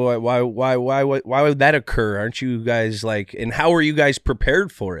game? Why would that occur? Aren't you guys and how were you guys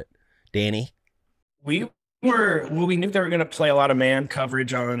prepared for it, Danny? We knew they were going to play a lot of man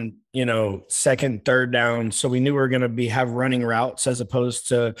coverage on, second, third down. So we knew we were going to have running routes as opposed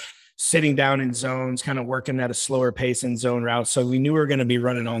to sitting down in zones, kind of working at a slower pace in zone routes. So we knew we were going to be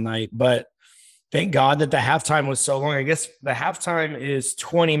running all night, but thank God that the halftime was so long. I guess the halftime is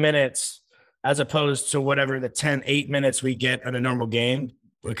 20 minutes as opposed to whatever the 8 minutes we get in a normal game,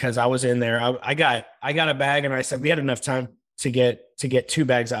 because I was in there. I got a bag and I said we had enough time to get 2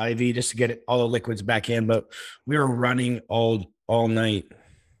 bags of IV just to get all the liquids back in, but we were running all night.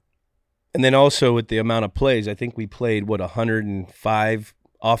 And then also with the amount of plays, I think we played 105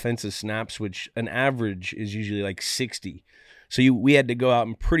 offensive snaps, which an average is usually like 60. So we had to go out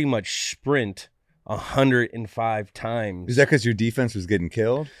and pretty much sprint 105 times. Is that because your defense was getting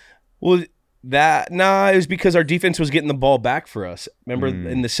killed? Well, it was because our defense was getting the ball back for us. Remember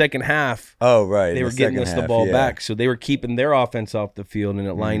in the second half? Oh, right. They were getting us the ball back. So they were keeping their offense off the field, and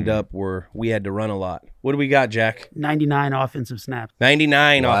it lined up where we had to run a lot. What do we got, Jack? 99 offensive snaps.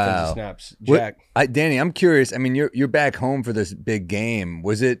 99 offensive snaps. Jack. Danny, I'm curious. I mean, you're back home for this big game.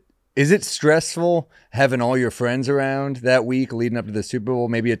 Is it stressful having all your friends around that week leading up to the Super Bowl?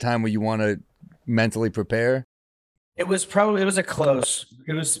 Maybe a time where you want to mentally prepare? It was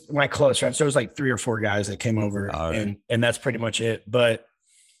my close friends. So it was like 3 or 4 guys that came over and that's pretty much it. But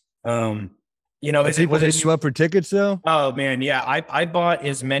You know, Was it you up for tickets though? Oh man, yeah. I bought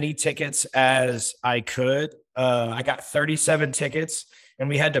as many tickets as I could. I got 37 tickets and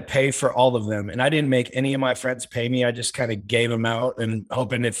we had to pay for all of them. And I didn't make any of my friends pay me. I just kind of gave them out and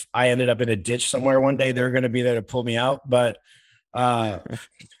hoping if I ended up in a ditch somewhere one day, they're going to be there to pull me out. But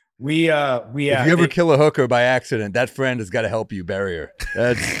we if you ever kill a hooker by accident, that friend has got to help you bury her.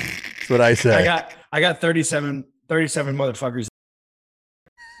 That's what I say. I got 37 motherfuckers.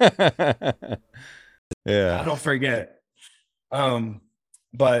 Yeah. I don't forget.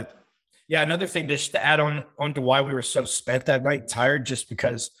 But yeah, another thing just to add on to why we were so spent that night, tired, just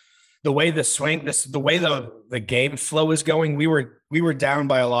because the way the way the game flow is going, we were down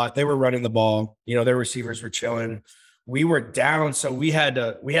by a lot. They were running the ball, you know, their receivers were chilling. We were down, so we had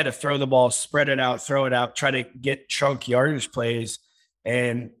to throw the ball, spread it out, throw it out, try to get chunk yardage plays,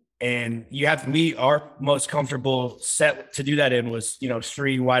 and our most comfortable set to do that in was, you know,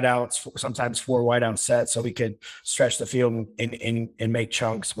 3 wideouts, sometimes 4 wideout sets, so we could stretch the field and make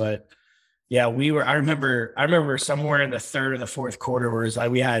chunks. But yeah, I remember somewhere in the third or the fourth quarter where it's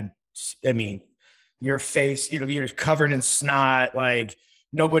like your face, you know, you're covered in snot, like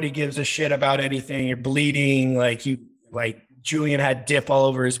nobody gives a shit about anything. You're bleeding, like Julian had dip all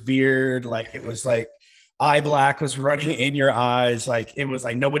over his beard, like it was like eye black was running in your eyes. Like it was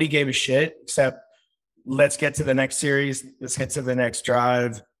like nobody gave a shit except let's get to the next series. Let's get to the next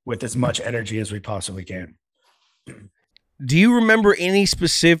drive with as much energy as we possibly can. Do you remember any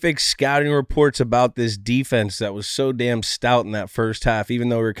specific scouting reports about this defense that was so damn stout in that first half, even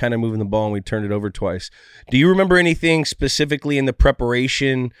though we were kind of moving the ball and we turned it over twice? Do you remember anything specifically in the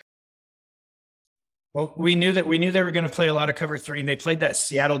preparation? Well, we knew they were going to play a lot of cover 3, and they played that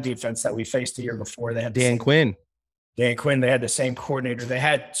Seattle defense that we faced the year before. They had Dan Quinn. They had the same coordinator. They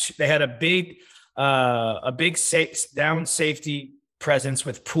had a big down safety presence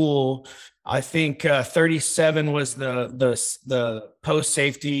with Poole. I think 37 was the post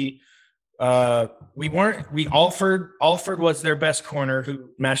safety. Alford was their best corner who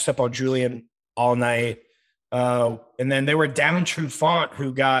matched up on Julian all night. And then they were down Trufant,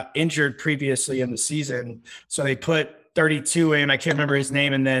 who got injured previously in the season. So they put 32 in, I can't remember his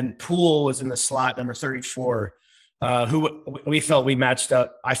name. And then Poole was in the slot, number 34, who we felt we matched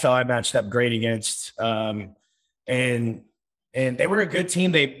up. I felt I matched up great against. And they were a good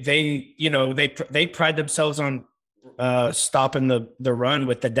team. They pride themselves on stopping the run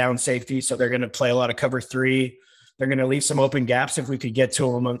with the down safety. So they're going to play a lot of cover 3. They're going to leave some open gaps if we could get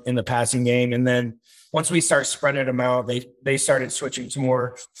to them in the passing game. And then once we start spreading them out, they started switching to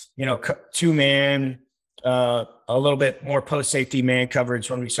more, 2-man, a little bit more post safety man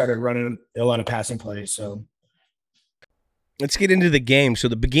coverage when we started running a lot of passing plays. So let's get into the game. So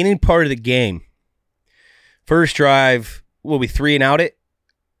the beginning part of the game, first drive, will we 3 and out it?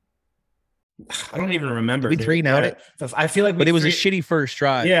 I don't even remember. We 3 and out it. I feel like, but it was a shitty first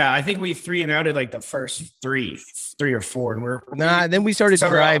drive. Yeah, I think we 3 and outed like the first 3 or 4, and then we started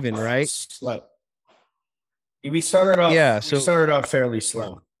driving, right? Slow. We started off. Yeah, we started off fairly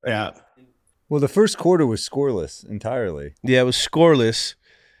slow. Yeah. Well, the first quarter was scoreless entirely. Yeah, it was scoreless.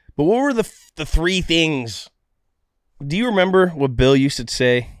 But what were the 3 things? Do you remember what Bill used to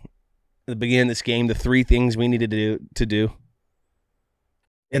say at the beginning of this game? The 3 things we needed to do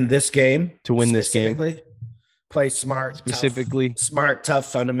in this game to win this game. Play smart, specifically smart, tough,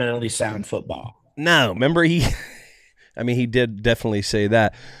 fundamentally sound football. No, remember he did definitely say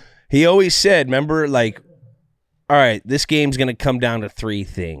that. He always said, remember, like, all right, this game's going to come down to 3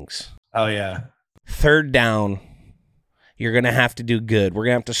 things. Oh, yeah. Third down, you're going to have to do good. We're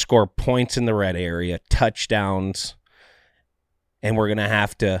going to have to score points in the red area, touchdowns, and we're going to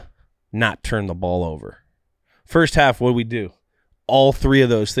have to not turn the ball over. First half, what did we do? All 3 of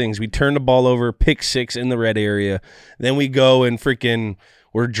those things. We turn the ball over, pick 6 in the red area. Then we go and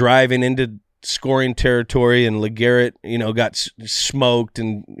we're driving into scoring territory, and LeGarrette, got smoked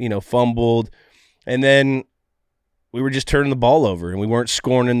and, fumbled. And then we were just turning the ball over, and we weren't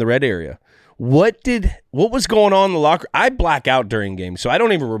scoring in the red area. What was going on in the locker? I black out during games, so I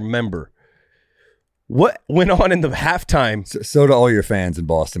don't even remember. What went on in the halftime? So do all your fans in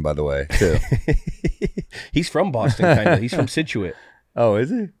Boston, by the way, too. He's from Boston, kind of. He's from Scituate. Oh, is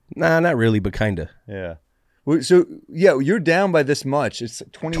he? Nah, not really, but kind of. Yeah. Well, so, yeah, you're down by this much. It's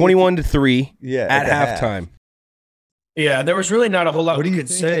 21-3 at halftime. Yeah, there was really not a whole lot we could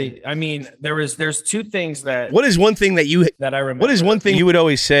say. I mean, there's 2 things that. What is one thing that I remember? What is one thing you would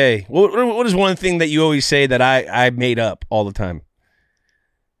always say? What is one thing that you always say that I made up all the time?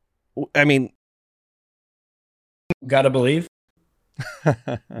 I mean, gotta believe.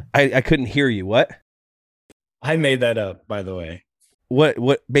 I couldn't hear you. What? I made that up, by the way. What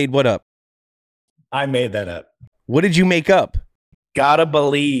made what up? I made that up. What did you make up? Gotta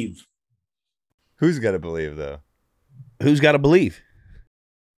believe. Who's got to believe, though? Who's got to believe?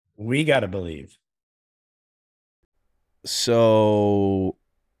 We gotta believe. So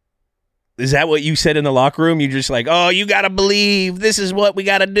is that what you said in the locker room? You're just like, oh, you got to believe. This is what we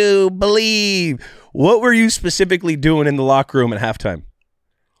got to do. Believe. What were you specifically doing in the locker room at halftime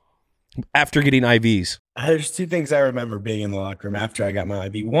after getting IVs? There's two things I remember being in the locker room after I got my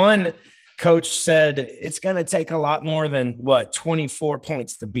IV. One, coach said it's going to take a lot more than 24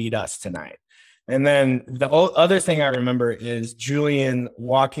 points to beat us tonight. And then the other thing I remember is Julian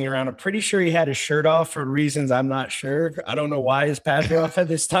walking around. I'm pretty sure he had his shirt off for reasons I'm not sure. I don't know why his pants were off at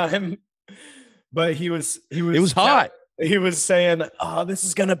this time, but he was. It was hot. He was saying, "Oh, this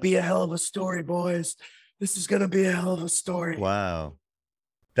is gonna be a hell of a story, boys. This is gonna be a hell of a story." Wow,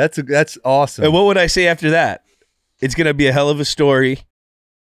 that's awesome. And what would I say after that? It's gonna be a hell of a story.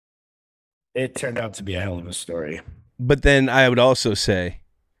 It turned out to be a hell of a story. But then I would also say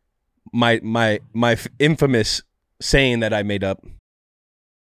my infamous saying that I made up.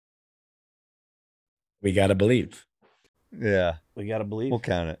 We gotta believe. Yeah, We gotta believe. we'll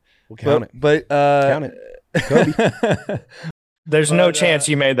count it. We'll count it. But Count it. Kobe. There's no chance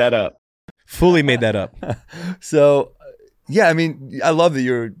you made that up. Fully made that up. So, yeah, I mean, I love that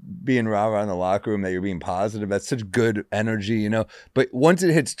you're being rah-rah in the locker room, that you're being positive. That's such good energy, you know. But once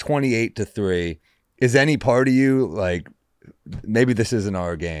it hits 28-3, is any part of you like, maybe this isn't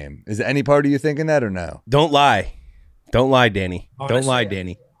our game? Is any part of you thinking that or no? Don't lie. Don't lie, Danny. Honestly, Don't lie,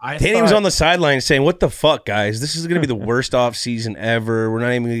 Danny. I Danny was thought- on the sideline saying, what the fuck, guys? This is going to be the worst off season ever. We're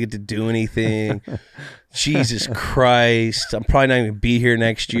not even going to get to do anything. Jesus Christ. I'm probably not going to be here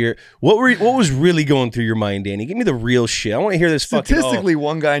next year. What was really going through your mind, Danny? Give me the real shit. I want to hear this fucking... Statistically,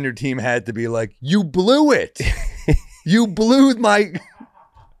 one guy on your team had to be like, you blew it. You blew my...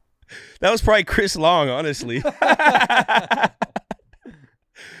 That was probably Chris Long, honestly.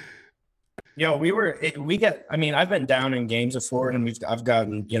 Yo, I've been down in games before and I've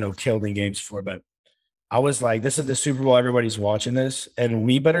gotten, killed in games before, but I was like, this is the Super Bowl. Everybody's watching this and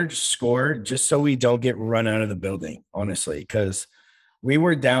we better score just so we don't get run out of the building, honestly, because we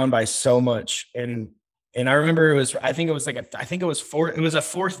were down by so much. And I remember it was a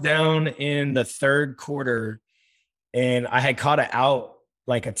fourth down in the third quarter and I had caught it out,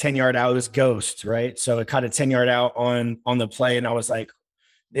 like a 10-yard out. It was ghost, right? So it caught a 10-yard out on the play. And I was like,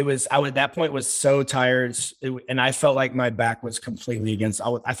 at that point was so tired. And I felt like my back was completely against,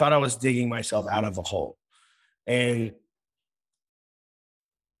 I thought I was digging myself out of a hole. And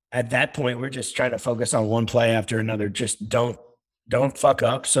at that point, we're just trying to focus on one play after another. Just don't fuck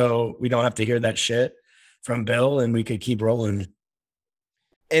up. So we don't have to hear that shit from Bill and we could keep rolling.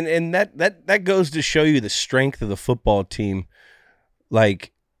 And that goes to show you the strength of the football team.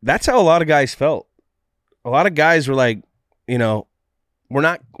 Like, that's how a lot of guys felt. A lot of guys were like, we're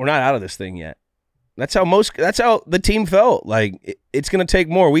not out of this thing yet. That's how the team felt. Like, it's going to take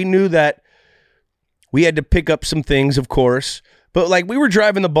more. We knew that we had to pick up some things, of course, but like we were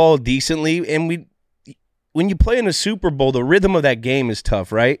driving the ball decently. And when you play in a Super Bowl, the rhythm of that game is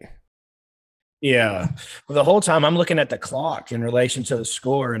tough, right? Yeah. Well, the whole time I'm looking at the clock in relation to the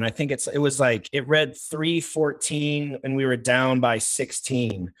score. And I think it was like, it read 3:14 and we were down by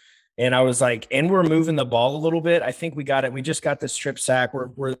 16. And I was like, and we're moving the ball a little bit. I think we got it. We just got the strip sack.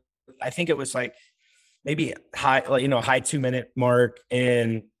 I think it was like maybe high 2-minute mark.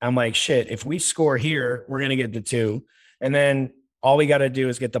 And I'm like, shit, if we score here, we're going to get the 2. And then all we got to do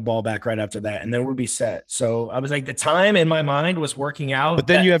is get the ball back right after that. And then we'll be set. So I was like, the time in my mind was working out. But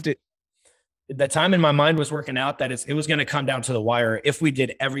then the time in my mind was working out that it was going to come down to the wire if we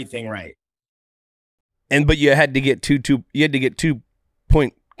did everything right. But you had to get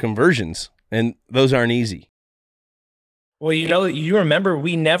 2-point conversions, and those aren't easy. Well, you remember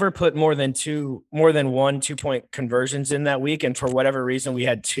we never put more than 1 2-point conversions in that week, and for whatever reason, we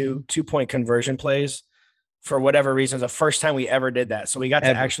had 2-point conversion plays. For whatever reason, the first time we ever did that, so we got to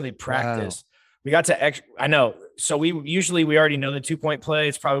actually practice. Wow. We got to I know. So we already know the 2-point play.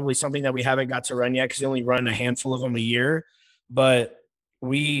 It's probably something that we haven't got to run yet because we only run a handful of them a year. But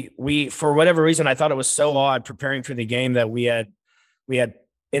we for whatever reason, I thought it was so odd preparing for the game that we had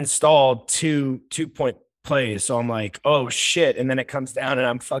installed 2-point plays. So I'm like, oh shit. And then it comes down and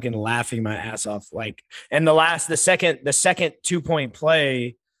I'm fucking laughing my ass off. Like, and the second 2-point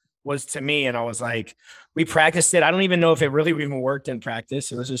play was to me. And I was like, we practiced it. I don't even know if it really even worked in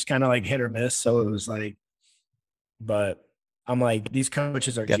practice. It was just kind of like hit or miss. So it was like, but I'm like, these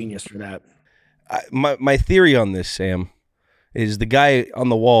coaches are genius for that. My theory on this, Sam, is the guy on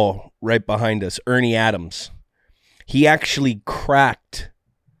the wall right behind us, Ernie Adams. He actually cracked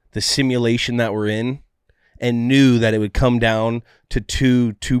the simulation that we're in and knew that it would come down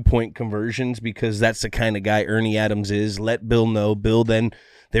to two-point conversions because that's the kind of guy Ernie Adams is. Let Bill know. Bill then,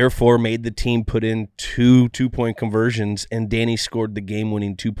 therefore, made the team put in two-point conversions, and Danny scored the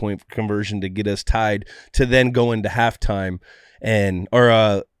game-winning 2-point conversion to get us tied to then go into halftime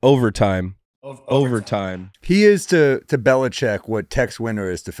or overtime. Overtime. He is to Belichick what Tex Winter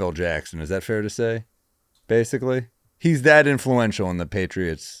is to Phil Jackson. Is that fair to say? Basically, he's that influential in the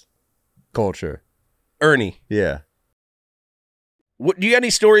Patriots culture. Ernie. Yeah. What do you got any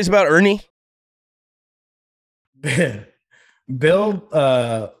stories about Ernie?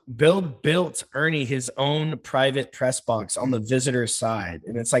 Bill built Ernie his own private press box on the visitor side,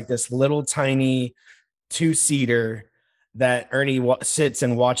 and it's like this little tiny 2-seater that Ernie sits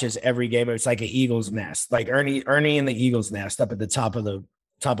and watches every game. It's like an Eagles nest, like Ernie and the Eagles nest up at the top of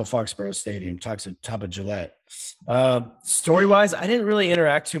Foxborough Stadium, top of Gillette. Story wise, I didn't really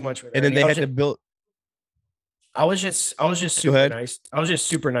interact too much with And Ernie. then they had to build. I was just super nice. I was just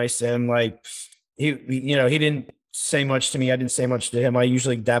super nice to him. Like he didn't say much to me. I didn't say much to him. I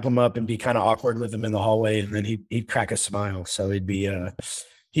usually dap him up and be kind of awkward with him in the hallway, and then he'd crack a smile. So it'd be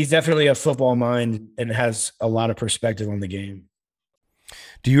he's definitely a football mind and has a lot of perspective on the game.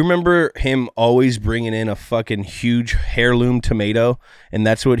 Do you remember him always bringing in a fucking huge heirloom tomato, and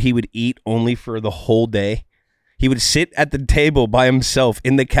that's what he would eat only for the whole day? He would sit at the table by himself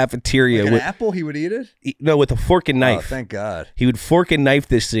in the cafeteria. Like an apple, he would eat it? No, with a fork and knife. Oh, thank God. He would fork and knife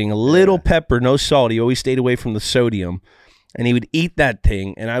this thing, a little pepper, no salt. He always stayed away from the sodium. And he would eat that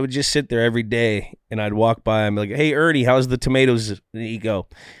thing, and I would just sit there every day, and I'd walk by him like, hey, Ernie, how's the tomatoes? And he'd go,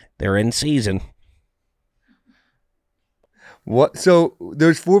 they're in season. What? So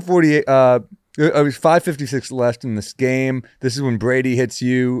there's 448. It was 5:56 left in this game. This is when Brady hits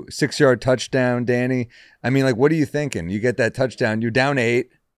you, 6-yard touchdown, Danny. I mean, like, what are you thinking? You get that touchdown. You're down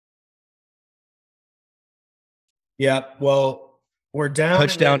 8. Yeah, well, we're down.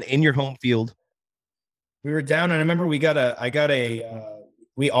 Touchdown in your home field. We were down, and I remember we audibled.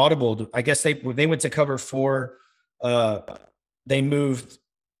 I guess they went to cover 4. They moved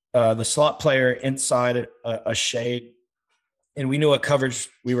the slot player inside a shade, and we knew what coverage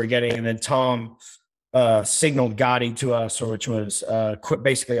we were getting. And then Tom signaled Gotti to us, which was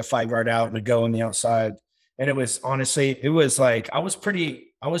basically a 5-yard out and a go on the outside. And it was like I was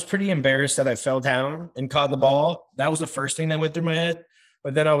pretty embarrassed that I fell down and caught the ball. That was the first thing that went through my head.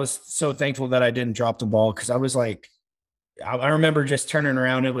 But then I was so thankful that I didn't drop the ball, because I was like, I remember just turning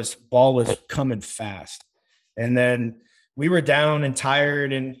around. Ball was coming fast. And then we were down and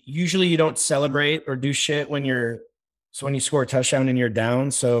tired. And usually you don't celebrate or do shit when you score a touchdown and you're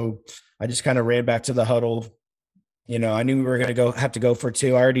down. So I just kind of ran back to the huddle. You know, I knew we were going to have to go for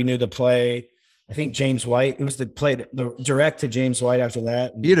 2. I already knew the play. I think James White, it was the direct to James White after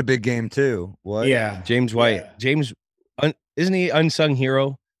that. He had a big game too. What? Yeah. James White. Yeah. Isn't he unsung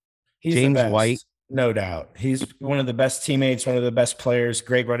hero? He's James White. No doubt. He's one of the best teammates, one of the best players,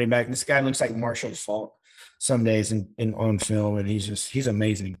 great running back. This guy looks like Marshall Falk some days on film, and he's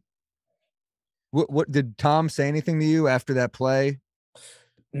amazing. What did Tom say anything to you after that play?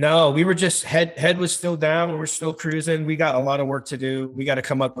 No, we were just head was still down. We're still cruising. We got a lot of work to do. We got to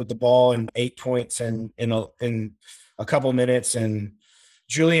come up with the ball in 8 points in a couple minutes. And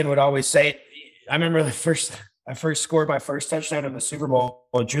Julian would always say, I remember I first scored my first touchdown in the Super Bowl.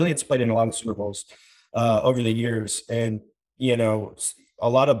 Well, Julian's played in a lot of Super Bowls over the years, and you know, a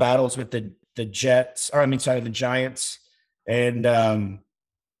lot of battles with the Giants, and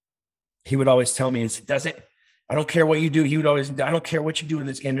he would always tell me, I don't care what you do. He would always, I don't care what you do in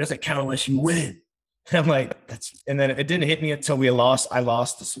this game. It doesn't count unless you win. And I'm like, and then it didn't hit me until I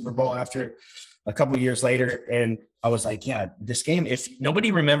lost the Super Bowl after a couple of years later. And I was like, yeah, this game, if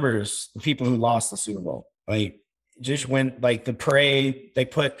nobody remembers the people who lost the Super Bowl, like just when like the parade, they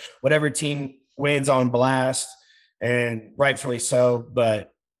put whatever team wins on blast, and rightfully so.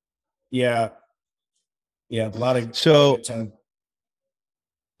 But yeah, a lot of time.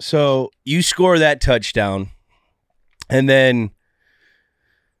 So you score that touchdown, and then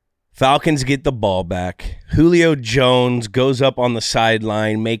Falcons get the ball back. Julio Jones goes up on the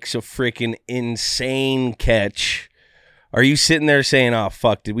sideline, makes a freaking insane catch. Are you sitting there saying, oh,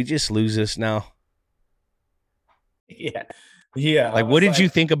 fuck, did we just lose this now? Yeah. Like, what did you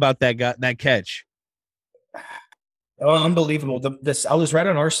think about that catch? Oh, unbelievable. I was right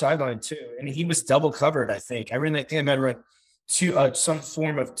on our sideline too, and he was double covered, I think. I might have run some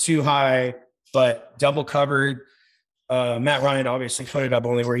form of too high, but double covered. Matt Ryan obviously put it up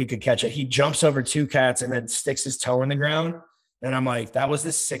only where he could catch it. He jumps over 2 cats and then sticks his toe in the ground. And I'm like, that was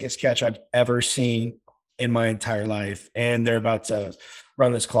the sickest catch I've ever seen in my entire life. And they're about to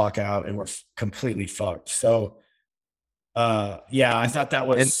run this clock out, and we're completely fucked. So, I thought that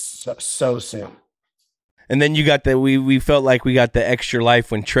was so sick. And then you got we felt like we got the extra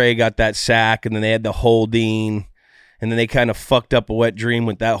life when Trey got that sack, and then they had the holding, and then they kind of fucked up a wet dream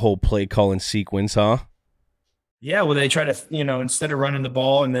with that whole play calling sequence, huh? Yeah, well, they tried to, instead of running the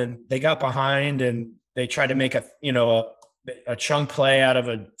ball, and then they got behind, and they tried to make a chunk play out of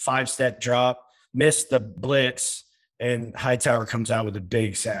a 5-step drop, missed the blitz, and Hightower comes out with a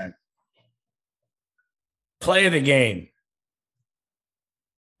big sack. Play of the game.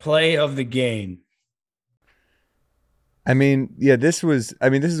 Play of the game. This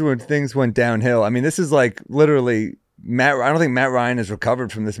is when things went downhill. This is like literally I don't think Matt Ryan has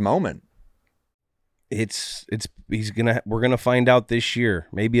recovered from this moment. We're gonna find out this year.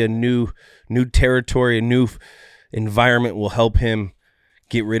 Maybe a new territory, a new environment will help him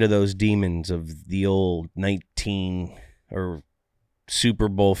get rid of those demons of the old 19 or Super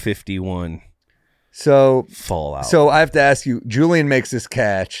Bowl 51. So fallout. So I have to ask you, Julian makes this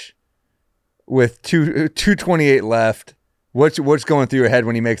catch with 2:28 left. What's going through your head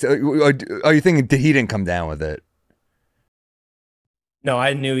when he makes it? Are you thinking he didn't come down with it? No,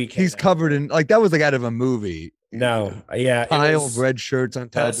 I knew he came. He's covered in that was like out of a movie. No, yeah, pile of red shirts on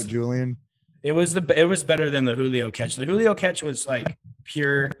top of Julian. It was better than the Julio catch. The Julio catch was like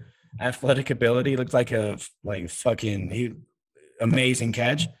pure athletic ability. Looked like amazing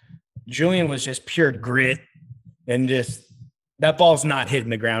catch. Julian was just pure grit, and just that ball's not hitting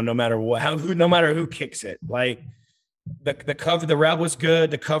the ground no matter what. No matter who kicks it. Like the route was good.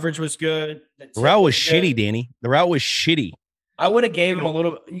 The coverage was good. The route was shitty, Danny. The route was shitty. I would have gave him a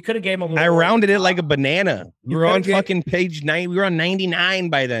little. You could have gave him a little. I rounded it like a banana. We were on fucking page 9. We were on 99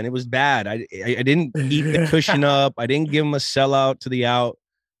 by then. It was bad. I didn't eat the cushion up. I didn't give him a sellout to the out.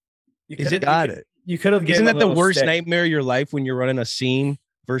 You could have. Isn't that the worst nightmare of your life when you're running a seam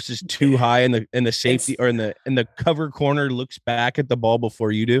versus too high in the safety or in the cover corner looks back at the ball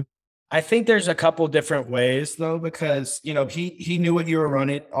before you do? I think there's a couple different ways though, because he knew what you were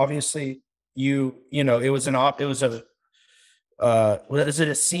running. Obviously, it was is it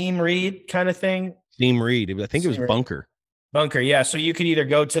a seam read kind of thing? Seam read. I think it was bunker. Bunker, yeah. So you could either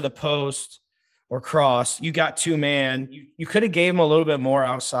go to the post or cross. You got 2-man. You could have gave him a little bit more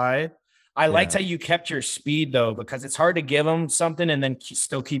outside. I liked how you kept your speed though, because it's hard to give him something and then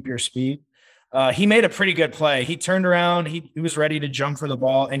still keep your speed. He made a pretty good play. He turned around. He was ready to jump for the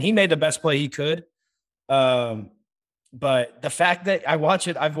ball, and he made the best play he could. But the fact that I've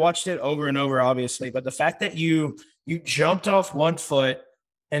watched it over and over, obviously, but the fact that you jumped off one foot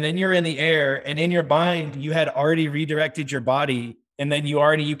and then you're in the air, and in your mind, you had already redirected your body. And then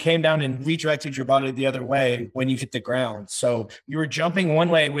you came down and redirected your body the other way when you hit the ground. So you were jumping one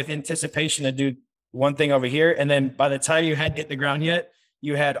way with anticipation to do one thing over here. And then by the time you hadn't hit the ground yet,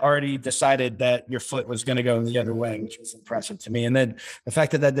 you had already decided that your foot was going to go the other way, which was impressive to me. And then the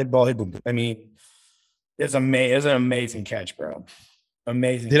fact that dead ball hit, it's an amazing catch, bro.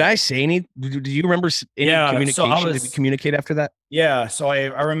 Amazing. Did I say any? Do you remember any communication? Did we communicate after that? Yeah. So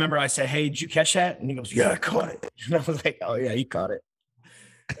I remember I said, "Hey, did you catch that?" And he goes, "Yeah, I caught it." And I was like, "Oh yeah, he caught it."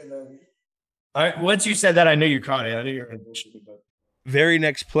 And then, once you said that, I knew you caught it. I knew you were going to bullshit me. Very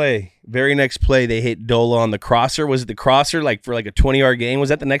next play, they hit Dola on the crosser. Was it the crosser for a 20-yard gain? Was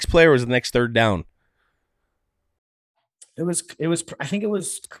that the next play, or was it the next third down? It was. I think it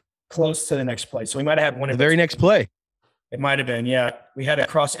was close to the next play. So we might have had one. The very next play. It might have been, yeah. We had a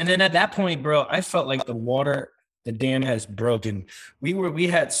cross, and then at that point, bro, I felt like the dam has broken. We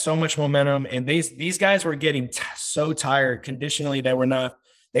had so much momentum, and these guys were getting so tired conditionally that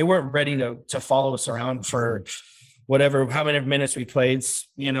they weren't ready to follow us around for how many minutes we played,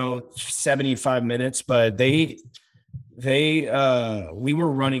 75 minutes, but we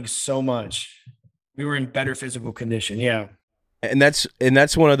were running so much. We were in better physical condition. Yeah. And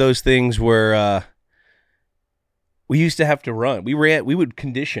that's one of those things where, we used to have to run. We would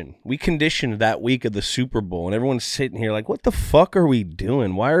condition. We conditioned that week of the Super Bowl, and everyone's sitting here like, what the fuck are we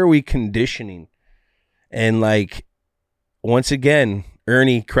doing? Why are we conditioning? And once again,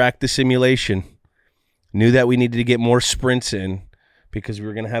 Ernie cracked the simulation, knew that we needed to get more sprints in because we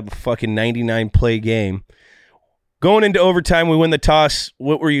were going to have a fucking 99-play game. Going into overtime, we win the toss.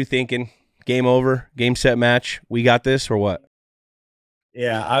 What were you thinking? Game over? Game, set, match? We got this or what?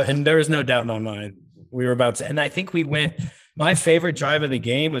 Yeah, and there was no doubt in my mind. We were about to, and I think we went. My favorite drive of the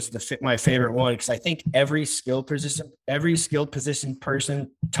game was my favorite one because I think every skilled position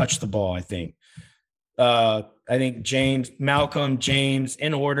person touched the ball. I think Malcolm, James,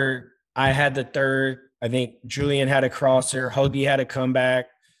 in order. I had the third. I think Julian had a crosser. Hoagie had a comeback.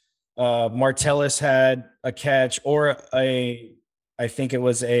 Martellus had a catch or I I think it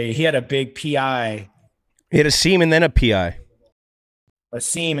was he had a big PI. He had a seam and then a PI. A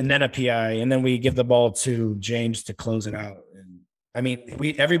seam and then a PI, and then we give the ball to James to close it out. And I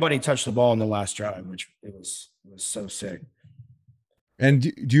mean, everybody touched the ball in the last drive, which it was so sick. And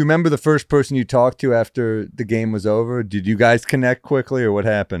do you remember the first person you talked to after the game was over? Did you guys connect quickly, or what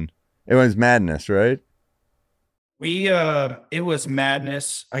happened? It was madness, right? It was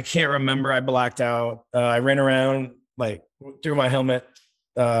madness. I can't remember. I blacked out. I ran around, like, threw my helmet,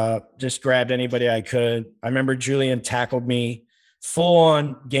 just grabbed anybody I could. I remember Julian tackled me, full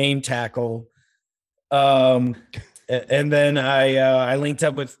on game tackle. And then I linked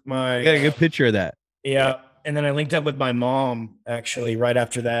up with my. I got a good picture of that. Yeah, and then I linked up with my mom actually right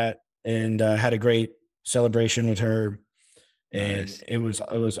after that, and had a great celebration with her. And nice. It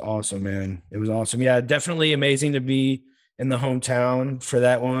was awesome, man. It was awesome. Yeah, definitely amazing to be in the hometown for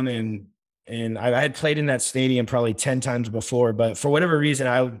that one. And I had played in that stadium probably 10 times before, but for whatever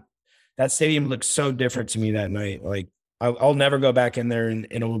reason, that stadium looked so different to me that night. Like I'll never go back in there and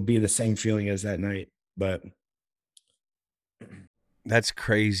it will be the same feeling as that night. But that's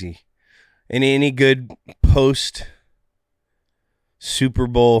crazy. Any good post Super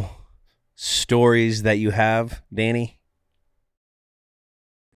Bowl stories that you have, Danny?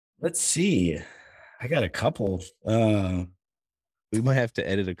 Let's see. I got a couple. We might have to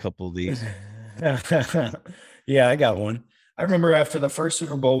edit a couple of these. Yeah, I got one. I remember after the first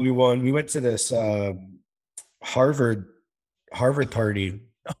Super Bowl we won, we went to this Harvard party.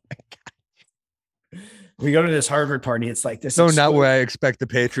 Oh my God. We go to this Harvard party. It's like this. So not where I expect the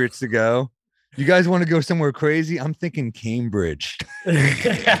Patriots to go. You guys want to go somewhere crazy? I'm thinking Cambridge.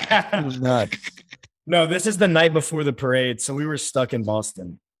 Nuts. No, this is the night before the parade. So we were stuck in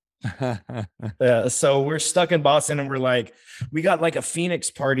Boston. So we're stuck in Boston and we're like, we got like a Phoenix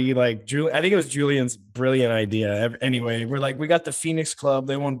party. Like I think it was Julian's brilliant idea. Anyway, we're like, we got the Phoenix Club.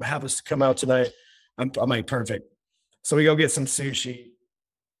 They want to have us come out tonight. I'm like, perfect. So we go get some sushi.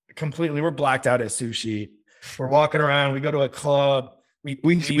 We're blacked out at sushi. We're walking around. We go to a club.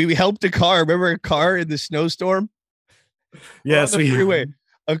 We helped a car. Remember a car in the snowstorm? Yes, we freeway.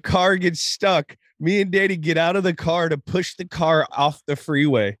 A car gets stuck. Me and Danny get out of the car to push the car off the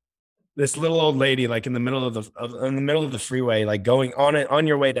freeway. This little old lady, like in the middle of the freeway, like going on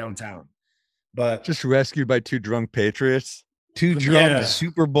your way downtown, but just rescued by two drunk Patriots,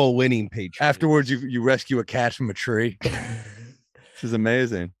 Super Bowl winning Patriots. Afterwards, you rescue a cat from a tree. This is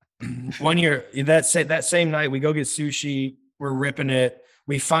amazing. One year, that same night, we go get sushi. We're ripping it.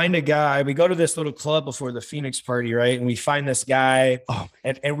 We find a guy. We go to this little club before the Phoenix party, right? And we find this guy,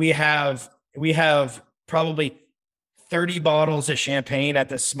 and we have probably 30 bottles of champagne at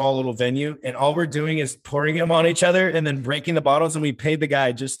this small little venue, and all we're doing is pouring them on each other and then breaking the bottles. And we paid the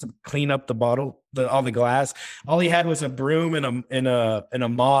guy just to clean up the bottle, all the glass. All he had was a broom and a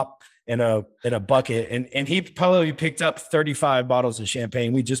mop and a bucket, and he probably picked up 35 bottles of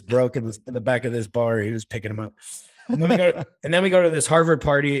champagne. We just broke in the back of this bar. He was picking them up. And then we go to this Harvard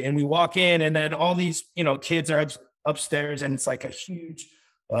party, and we walk in, and then all these kids are upstairs, and it's like a huge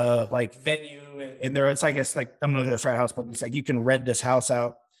like venue, and it's like I'm not at a frat house, but it's like you can rent this house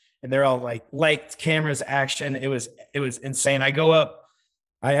out, and they're all like lights, cameras, action. It was insane. I go up.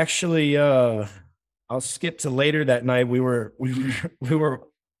 I actually I'll skip to later that night. We were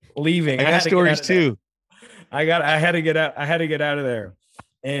leaving. I got stories too. I had to get out. I had to get out of there.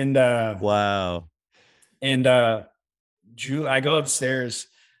 And wow. And I go upstairs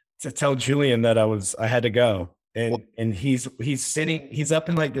to tell Julian that I had to go. And he's up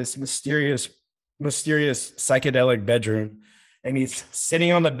in like this mysterious psychedelic bedroom, and he's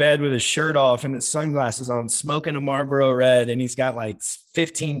sitting on the bed with his shirt off and his sunglasses on, smoking a Marlboro Red, and he's got like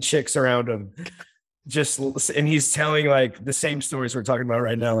 15 chicks around him. And he's telling like the same stories we're talking about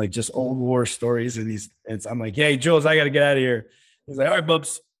right now, like just old war stories. And I'm like, hey, Jules, I got to get out of here. He's like, all right,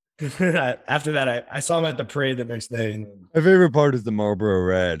 bubs. After that, I saw him at the parade the next day. My favorite part is the Marlboro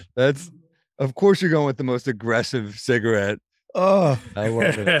Red. Of course, you're going with the most aggressive cigarette. Oh, I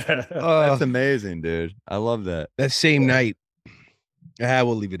love it. That's amazing, dude. I love that. That same night.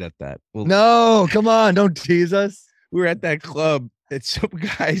 We'll leave it at that. No, come on. Don't tease us. We were at that club, and some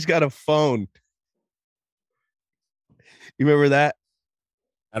guy's got a phone. You remember that?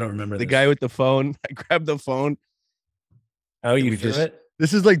 I don't remember the guy with the phone. I grabbed the phone. Oh, you threw it?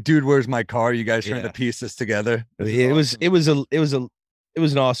 This is like, dude, where's my car? You guys trying to piece this together? It was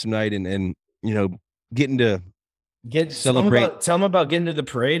an awesome night, and getting to celebrate. Tell them about getting to the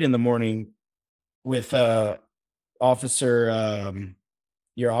parade in the morning with your officer.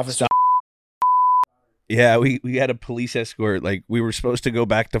 Yeah, we had a police escort. Like, we were supposed to go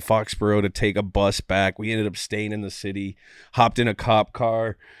back to Foxborough to take a bus back. We ended up staying in the city, hopped in a cop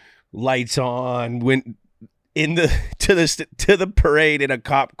car, lights on, went in to the parade in a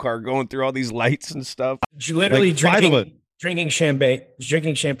cop car, going through all these lights and stuff. Literally Like, drinking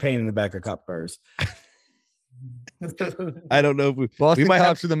champagne in the back of cop cars. I don't know if Boston we might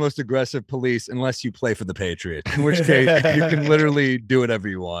cops are the most aggressive police unless you play for the Patriots, in which case you can literally do whatever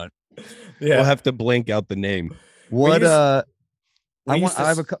you want. Yeah. We'll have to blank out the name. What I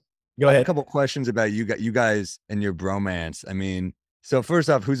have a Go ahead. couple questions about you guys and your bromance. I mean, so first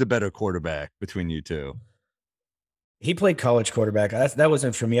off, who's a better quarterback between you two? He played college quarterback. That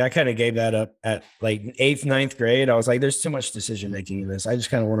wasn't for me. I kind of gave that up at like 8th, 9th grade. I was like, there's too much decision making in this. I just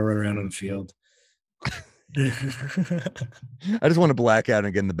kind of want to run around on the field. I just want to black out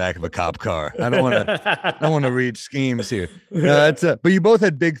and get in the back of a cop car. I don't want to read schemes here. No, that's but you both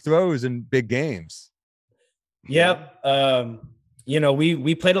had big throws and big games. Yep.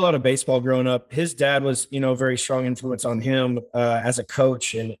 We played a lot of baseball growing up. His dad was, a very strong influence on him as a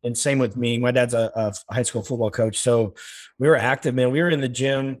coach, and same with me. My dad's a high school football coach, so we were active, man. We were in the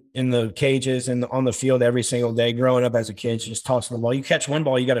gym, in the cages, and on the field every single day. Growing up as a kid, just tossing the ball. You catch one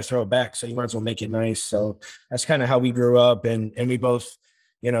ball, you got to throw it back, so you might as well make it nice. So that's kind of how we grew up, and we both,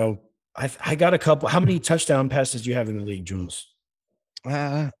 I got a couple. How many touchdown passes do you have in the league, Jules?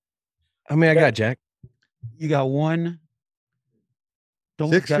 I got Jack. You got one.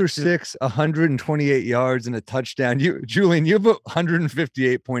 6 for 6, 128 yards and a touchdown. Julian, you have a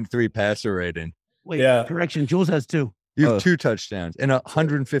 158.3 passer rating. Wait, Yeah. correction. Jules has 2. You have 2 touchdowns and a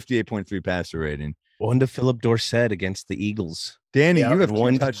 158.3 passer rating. One to Philip Dorsett against the Eagles. Danny, Yeah, you have One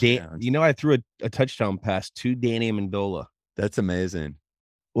 1 to touchdowns. I threw a touchdown pass to Danny Amendola. That's amazing.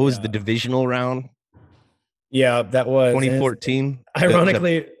 What was Yeah. the divisional round? Yeah, that was 2014.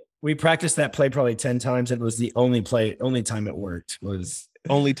 Ironically, we practiced that play probably 10 times. And it was the only time it worked was.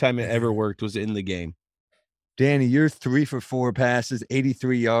 Only time it ever worked was in the game. Danny, you're 3 for 4 passes,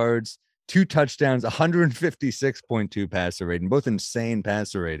 83 yards, 2 touchdowns, 156.2 passer rating, both insane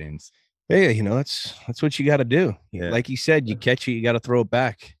passer ratings. Hey, that's what you got to do. Yeah. Like you said, you catch it, you got to throw it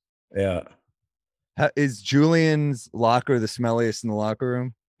back. Yeah. Is Julian's locker the smelliest in the locker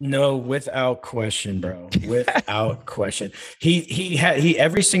room? No, without question, bro. Without question. He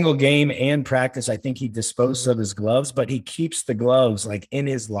every single game and practice, I think he disposed of his gloves, but he keeps the gloves like in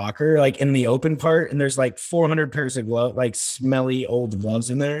his locker, like in the open part. And there's like 400 pairs of gloves, like smelly old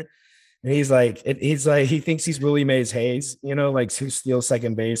gloves in there. And he thinks he's Willie Mays Hayes, like who steals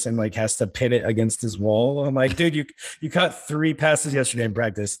second base and like has to pin it against his wall. I'm like, dude, you caught 3 passes yesterday in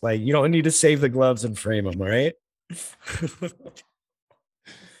practice. Like, you don't need to save the gloves and frame them, all right?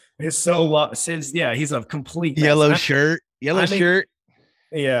 It's so since he's a complete mess. Yellow shirt.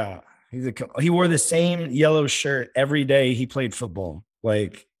 Yeah, he wore the same yellow shirt every day he played football.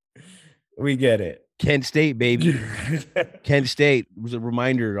 Like, we get it. Kent State, baby. Kent State was a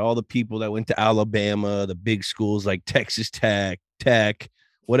reminder to all the people that went to Alabama, the big schools like Texas Tech,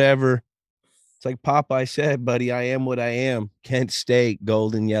 whatever. It's like Popeye said, buddy, I am what I am. Kent State,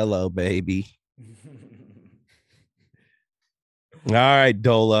 gold and yellow, baby. All right,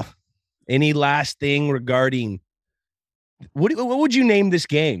 Dola. Any last thing regarding what would you name this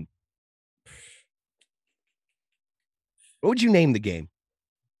game? What would you name the game?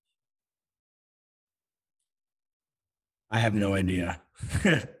 I have no idea.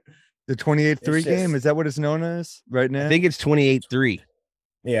 The 28-3 game? Is that what it's known as right now? I think it's 28-3.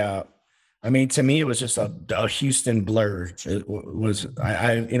 Yeah. I mean, to me, it was just a Houston blur. It was,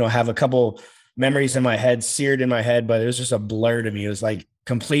 I have a couple memories in my head, seared in my head, but it was just a blur to me. It was like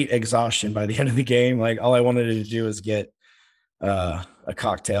complete exhaustion by the end of the game. Like all I wanted to do was get a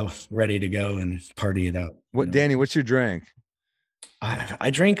cocktail ready to go and party it out. Danny, what's your drink?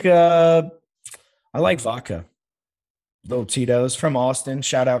 I drink, I like vodka. Little Tito's from Austin.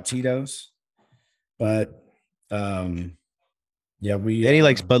 Shout out Tito's. But Danny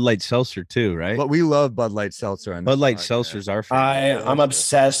likes Bud Light Seltzer too, right? But we love Bud Light Seltzer. Bud Light Seltzer's our favorite. I'm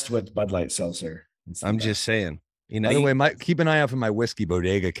obsessed with Bud Light Seltzer. I'm just saying. By the way, keep an eye out for my whiskey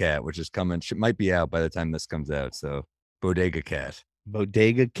Bodega Cat, which is coming. Might be out by the time this comes out. So Bodega Cat.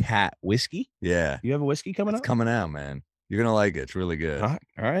 Bodega Cat whiskey? Yeah. You have a whiskey coming out? It's coming out, man. You're gonna like it. It's really good. All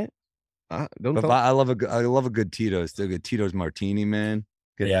right. I love a good Tito's. Still good Tito's martini, man.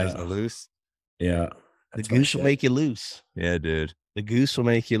 Get nice and loose. Yeah. The goose will make you loose. Yeah, dude. The goose will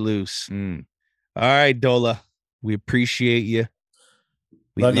make you loose. All right, Dola. We appreciate you.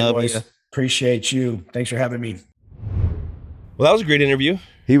 We love you, boys. Appreciate you. Thanks for having me. Well, that was a great interview.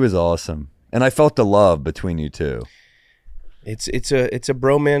 He was awesome. And I felt the love between you two. It's a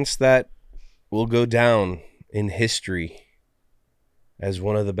bromance that will go down in history as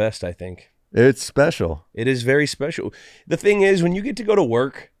one of the best, I think. It's special. It is very special. The thing is, when you get to go to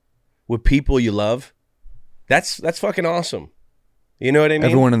work with people you love, that's fucking awesome. You know what I mean?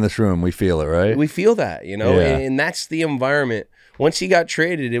 Everyone in this room, we feel it, right? We feel that, you know, Yeah. and that's the environment. Once he got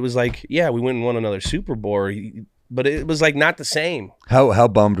traded, it was like, yeah, we went and won another Super Bowl, but it was like not the same. How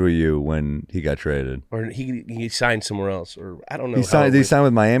bummed were you when he got traded? Or he signed somewhere else, or I don't know. Did he sign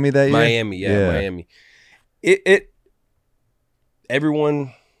with Miami that year? Miami, yeah, Miami.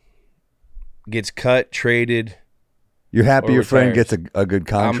 Everyone gets cut, traded. You're happy or your friend retired. gets a good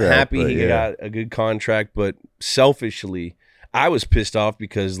contract. I'm happy but he got a good contract, but selfishly, I was pissed off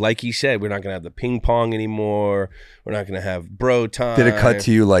because, like he said, we're not going to have the ping pong anymore. We're not going to have bro time. Did it cut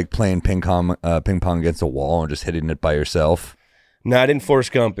to you like playing ping pong against a wall and just hitting it by yourself? No, I didn't force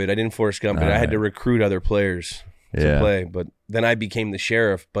gump it. I had to recruit other players to Yeah. play, but then I became the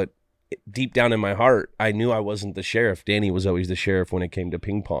sheriff. But deep down in my heart, I knew I wasn't the sheriff. Danny was always the sheriff when it came to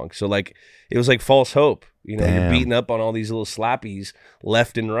ping pong. So like, it was like false hope. You know, Damn. you're beating up on all these little slappies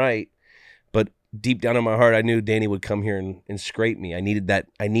left and right. But deep down in my heart, I knew Danny would come here and scrape me. I needed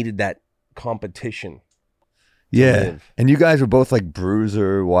that competition. Yeah. live. And you guys were both like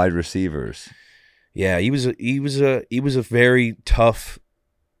bruiser wide receivers. Yeah, he was a very tough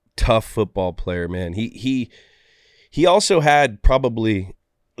football player, man. He also had probably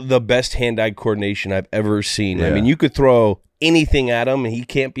the best hand-eye coordination I've ever seen. Yeah. I mean, you could throw anything at him and he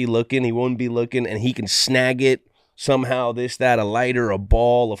can't be looking, he won't be looking, and he can snag it somehow, this, that, a lighter, a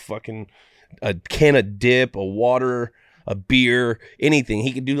ball, a can of dip, a water, a beer, anything.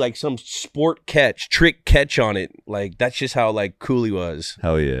 He could do like some trick catch on it. Like, that's just how like cool he was.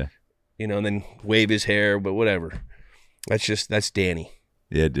 Hell yeah. You know, and then wave his hair, but whatever. That's Danny.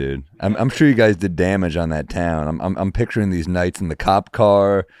 Yeah, dude. I'm sure you guys did damage on that town. I'm picturing these nights in the cop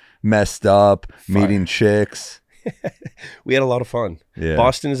car, messed up, meeting chicks. We had a lot of fun. Yeah.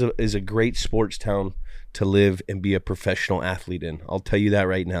 Boston is a great sports town to live and be a professional athlete in. I'll tell you that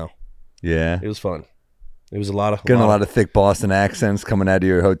right now. Yeah. It was fun. It was a lot of Getting a lot of thick Boston accents coming out of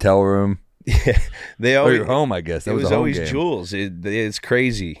your hotel room. Yeah, they Or always your home, I guess. That it was a home always game. Jules. It's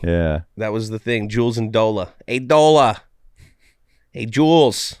crazy. Yeah. That was the thing. Jules and Dola. Hey Dola. Hey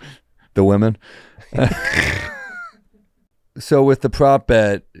Jules. The women. So with the prop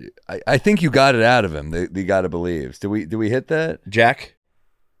bet, I think you got it out of him. The gotta believes. Do we hit that? Jack.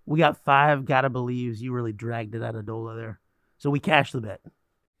 We got 5 gotta believes. You really dragged it out of Dola there. So we cashed the bet.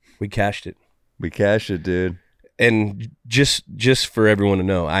 We cashed it. We cashed it, dude. And just for everyone to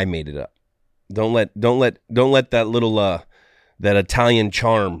know, I made it up. Don't let that little that Italian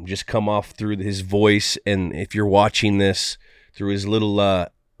charm just come off through his voice. And if you're watching this through his little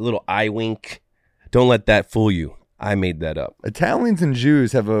eye wink, don't let that fool you. I made that up. Italians and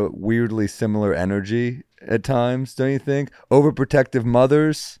Jews have a weirdly similar energy at times, don't you think? Overprotective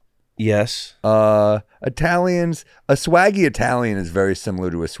mothers. Yes. Italians, a swaggy Italian is very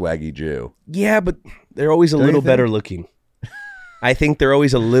similar to a swaggy Jew. Yeah, but they're always a Don't you little think? better looking. I think they're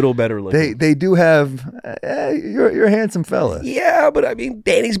always a little better looking. They do have. You're a handsome fella. Yeah, but I mean,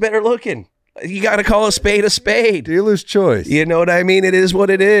 Danny's better looking. You got to call a spade a spade. Dealer's choice. You know what I mean? It is what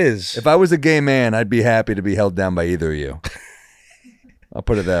it is. If I was a gay man, I'd be happy to be held down by either of you. I'll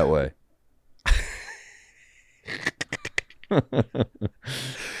put it that way.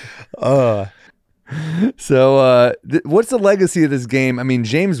 So what's the legacy of this game? I mean,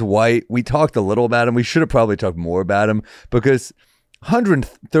 James White, we talked a little about him. We should have probably talked more about him because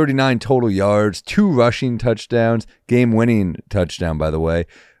 139 total yards, 2 rushing touchdowns, game-winning touchdown, by the way,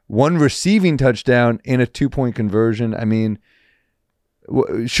 1 receiving touchdown, and a 2-point conversion. I mean,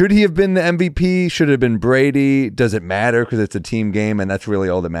 should he have been the MVP? Should it have been Brady? Does it matter because it's a team game and that's really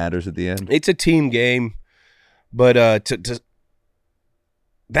all that matters at the end? It's a team game, but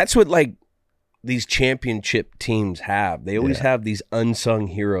that's what like these championship teams have. They always have these unsung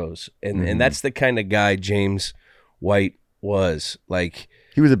heroes, and that's the kind of guy James White was. Like,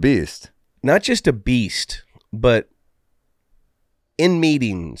 He was a beast. not just a beast, but in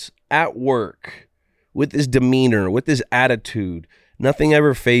meetings, at work, with his demeanor, with his attitude, nothing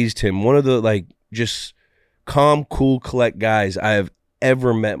ever fazed him. One of the like just calm, cool, collect guys I have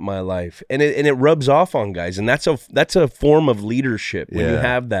ever met in my life, and it rubs off on guys, and that's a form of leadership when you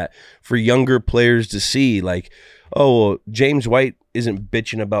have that for younger players to see. Like, oh, well, James White isn't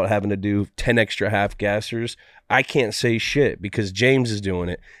bitching about having to do 10 extra half gassers. I can't say shit because James is doing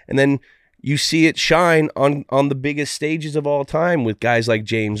it, and then you see it shine on the biggest stages of all time with guys like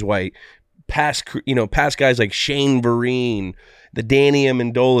James White, past guys like Shane Vereen, the Danny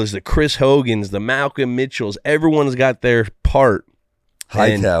Amendolas, the Chris Hogans, the Malcolm Mitchells. Everyone's got their part.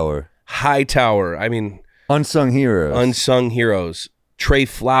 Hightower. Hightower. I mean, Unsung heroes. Trey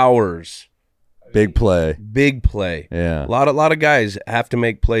Flowers. Big play. Yeah. A lot of guys have to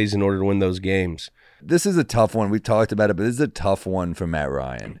make plays in order to win those games. This is a tough one. We talked about it, but this is a tough one for Matt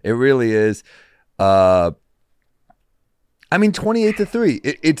Ryan. It really is. 28-3.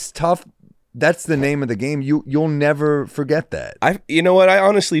 It's tough. That's the name of the game. You'll never forget that. You know what? I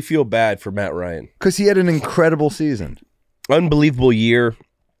honestly feel bad for Matt Ryan because he had an incredible season, unbelievable year,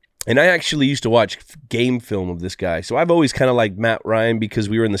 and I actually used to watch game film of this guy. So I've always kind of liked Matt Ryan because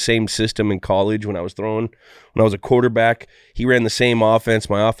we were in the same system in college when I was a quarterback. He ran the same offense.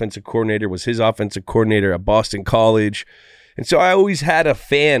 My offensive coordinator was his offensive coordinator at Boston College, and so I always had a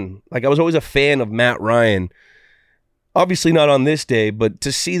fan. Like I was always a fan of Matt Ryan. Obviously not on this day, but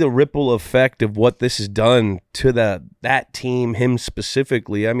to see the ripple effect of what this has done to that team, him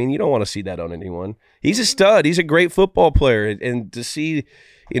specifically, I mean, you don't want to see that on anyone. He's a stud. He's a great football player. And to see,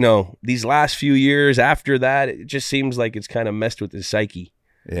 these last few years after that, it just seems like it's kind of messed with his psyche.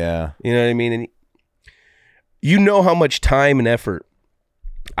 Yeah. You know what I mean? And you know how much time and effort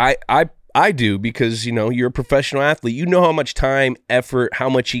I do because, you're a professional athlete. You know how much time, effort, how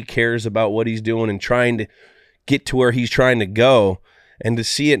much he cares about what he's doing and trying to get to where he's trying to go, and to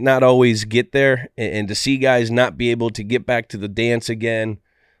see it not always get there, and to see guys not be able to get back to the dance again,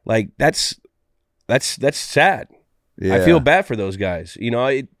 like that's sad. Yeah. I feel bad for those guys.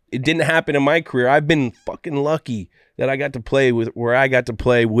 It didn't happen in my career. I've been fucking lucky that I got to play with where I got to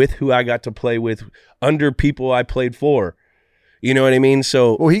play with who I got to play with under people I played for. You know what I mean?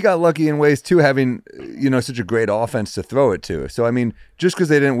 So he got lucky in ways too, having such a great offense to throw it to. So I mean, just because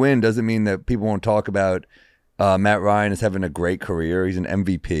they didn't win doesn't mean that people won't talk about Matt Ryan is having a great career. He's an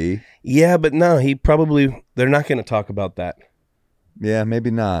MVP. Yeah, but no, they're not going to talk about that. Yeah, maybe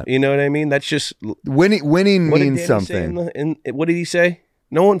not. You know what I mean? That's just winning means something. What did he say?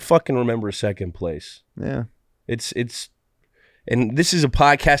 No one fucking remembers second place. Yeah. It's and this is a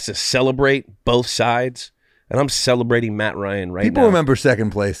podcast to celebrate both sides, and I'm celebrating Matt Ryan right now. People remember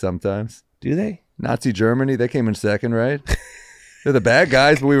second place sometimes. Do they? Nazi Germany, they came in second, right? They're the bad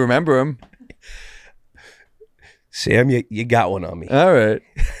guys, but we remember them. Sam, you got one on me. All right.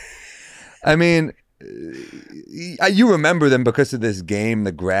 I mean, you remember them because of this game,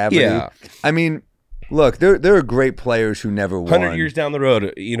 the gravity. Yeah. I mean, look, there are great players who never won. 100 years down the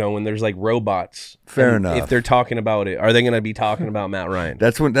road, when there's like robots. Fair enough. If they're talking about it, are they going to be talking about Matt Ryan?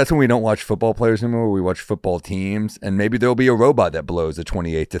 That's when we don't watch football players anymore. We watch football teams, and maybe there'll be a robot that blows a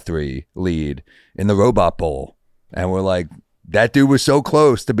 28-3 lead in the Robot Bowl, and we're like, that dude was so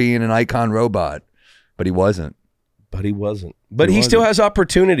close to being an icon robot, but he wasn't. But he still has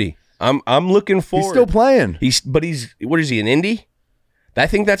opportunity. I'm looking forward. He's still playing. What is he, in Indy? I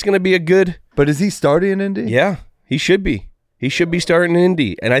think that's going to be a good. But is he starting in Indy? Yeah, he should be. He should be starting in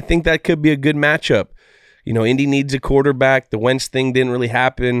Indy, and I think that could be a good matchup. Indy needs a quarterback. The Wentz thing didn't really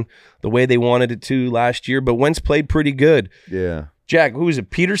happen the way they wanted it to last year, but Wentz played pretty good. Yeah. Jack, who is it?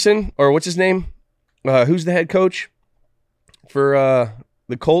 Peterson, or what's his name? Who's the head coach for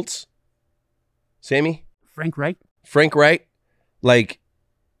the Colts? Sammy? Frank Wright, like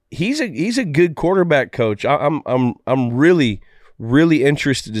he's a good quarterback coach. I'm really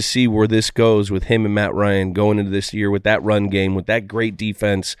interested to see where this goes with him and Matt Ryan going into this year with that run game, with that great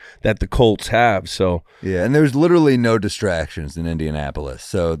defense that the Colts have. So yeah, and there's literally no distractions in Indianapolis.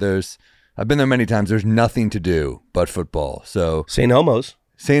 So I've been there many times. There's nothing to do but football. So St. Elmo's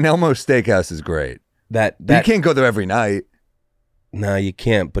Steakhouse is great. That you can't go there every night. No, you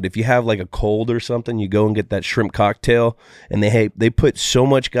can't. But if you have like a cold or something, you go and get that shrimp cocktail, and they put so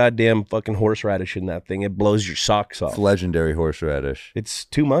much goddamn fucking horseradish in that thing, it blows your socks off. It's legendary horseradish. It's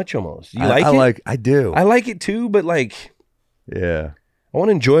too much almost. You like it? I do. I like it too, but like, yeah, I want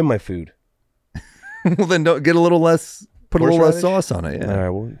to enjoy my food. Well, then don't get a little less. Put a little less sauce on it. Yeah. All right.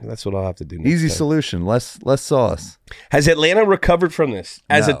 Well, that's what I'll have to do next Easy time. solution. Less sauce. Has Atlanta recovered from this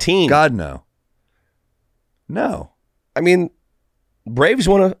as a team? God, no. No. I mean, Braves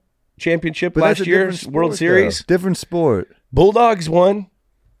won a championship last year, World Series. Though. Different sport. Bulldogs won.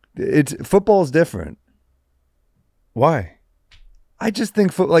 Football's different. Why? I just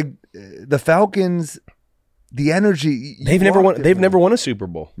think the Falcons, the energy. They've never won a Super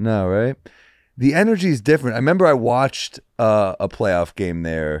Bowl. No, right? The energy is different. I remember I watched a playoff game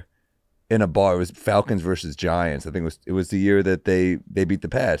there in a bar. It was Falcons versus Giants. I think it was the year that they beat the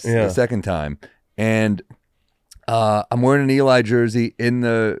Pats the second time, and. I'm wearing an Eli jersey in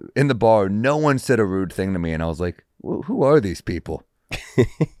the bar. No one said a rude thing to me, and I was like, well, "Who are these people?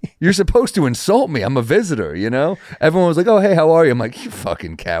 You're supposed to insult me. I'm a visitor, you know." Everyone was like, "Oh, hey, how are you?" I'm like, "You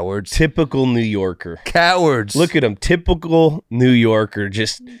fucking cowards." Typical New Yorker. Cowards. Look at him. Typical New Yorker.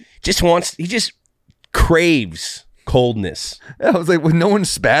 Just He just craves coldness. I was like, well, no one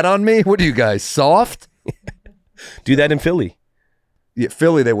spat on me? What are you guys, soft? Do that in Philly. Yeah,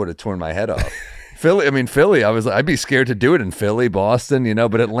 Philly, they would have torn my head off. Philly, I'd be scared to do it in Philly, Boston,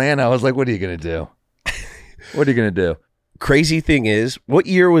 but Atlanta, I was like, what are you going to do? What are you going to do? Crazy thing is, what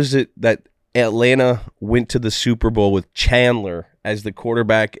year was it that Atlanta went to the Super Bowl with Chandler as the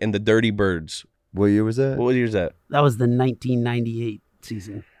quarterback and the Dirty Birds? What year was that? What year is that? That was the 1998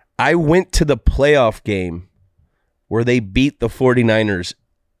 season. I went to the playoff game where they beat the 49ers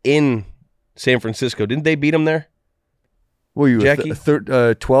in San Francisco. Didn't they beat them there? Were you Jackie? a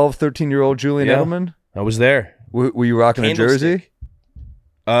 13-year-old Julian Yeah. Edelman? I was there. Were you rocking a jersey?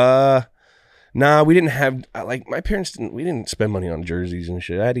 Nah, we didn't have, my parents we didn't spend money on jerseys and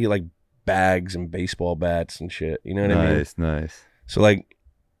shit. I had to get like bags and baseball bats and shit. You know what I mean? Nice. So like,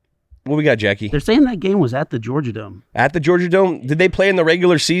 what we got, Jackie? They're saying that game was at the Georgia Dome. At the Georgia Dome? Did they play in the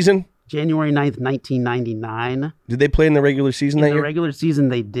regular season? January 9th, 1999. Did they play in the regular season In that the year? regular season,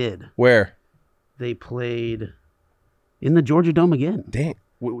 they did. Where? They played in the Georgia Dome again. Dang.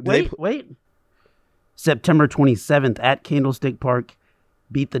 Wait. September 27th at Candlestick Park,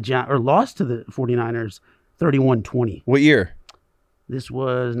 lost to the 49ers 31-20. What year? This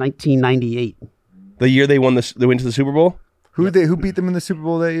was 1998. The year they went to the Super Bowl? Who beat them in the Super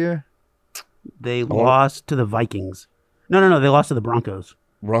Bowl that year? They lost to the Vikings. No. They lost to the Broncos.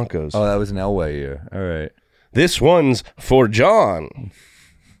 Broncos. Oh, that was an Elway year. All right. This one's for John.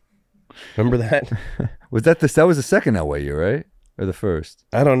 Remember that? That was the second Elway year, right? Or the first?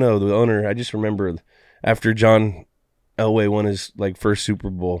 I don't know. The owner, I just remember after John Elway won his first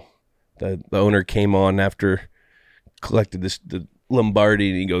Super Bowl, the owner came on after collected the Lombardi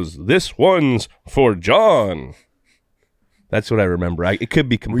and he goes, "This one's for John." That's what I remember. It could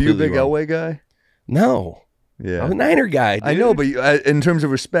be Were you completely a big wrong. Elway guy? No. Yeah. I'm a Niner guy, dude. I know, but in terms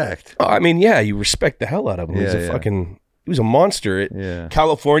of respect. Oh, I mean, yeah, you respect the hell out of him. He's he was a monster.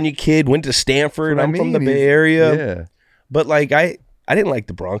 California kid, went to Stanford. I'm from the Bay Area. Yeah. But I didn't like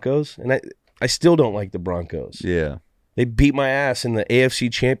the Broncos, and I still don't like the Broncos. Yeah. They beat my ass in the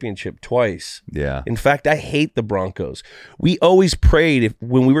AFC Championship twice. Yeah. In fact, I hate the Broncos. We always prayed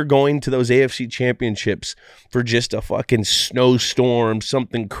when we were going to those AFC Championships for just a fucking snowstorm,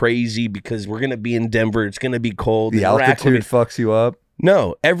 something crazy, because we're going to be in Denver. It's going to be cold. The altitude fucks you up.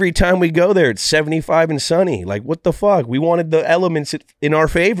 No, every time we go there, it's 75 and sunny. Like, what the fuck? We wanted the elements in our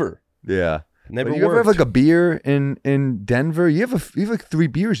favor. Yeah. Never you worked. ever have a beer in Denver? You have 3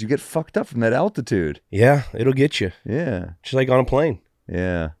 beers, you get fucked up from that altitude. Yeah, it'll get you. Yeah. Just like on a plane.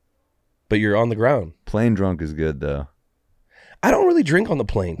 Yeah. But you're on the ground. Plane drunk is good though. I don't really drink on the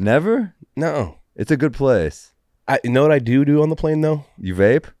plane. Never? No. It's a good place. You know what I do on the plane though? You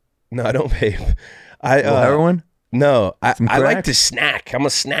vape? No, I don't vape. Heroin? No, I Some crack? like to snack. I'm a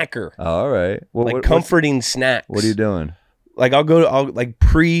snacker. Oh, all right. Well, Comforting snacks. What are you doing? Like I'll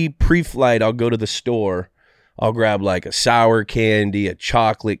pre-flight, I'll go to the store. I'll grab like a sour candy, a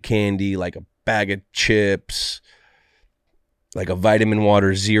chocolate candy, like a bag of chips, like a vitamin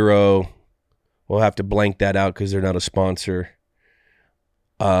water zero. We'll have to blank that out because they're not a sponsor.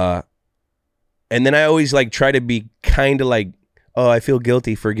 And then I always try to be kind of I feel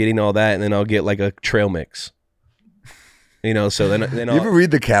guilty for getting all that, and then I'll get like a trail mix. So then you ever read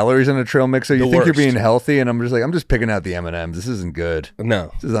the calories on a trail mixer? You think worst. you're being healthy, and I'm just picking out the M&Ms. This isn't good.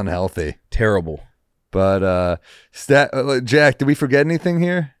 No, This is unhealthy. terrible. But Jack, did we forget anything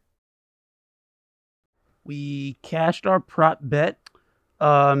here? We cashed our prop bet.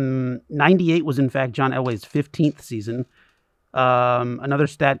 98 was in fact John Elway's 15th season. Another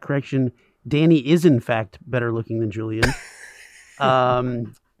stat correction: Danny is in fact better looking than Julian.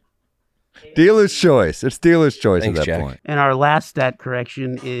 Dealer's choice. It's dealer's choice. Thanks, at that Jack. point. And our last stat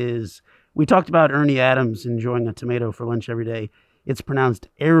correction is we talked about Ernie Adams enjoying a tomato for lunch every day. It's pronounced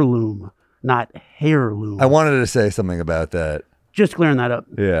heirloom, not heirloom. I wanted to say something about that. Just clearing that up.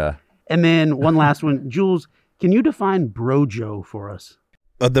 Yeah. And then one last one. Jules, can you define brojo for us?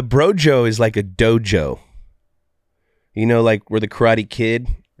 The brojo is like a dojo. Like where the Karate Kid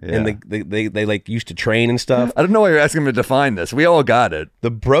and they used to train and stuff. I don't know why you're asking me to define this. We all got it.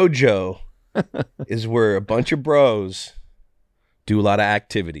 The brojo is where a bunch of bros do a lot of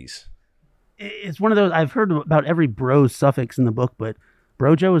activities. It's one of those, I've heard about every bro suffix in the book, but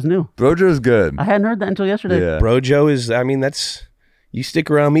brojo is new. Brojo's good. I hadn't heard that until yesterday. Yeah. Brojo is, that's, you stick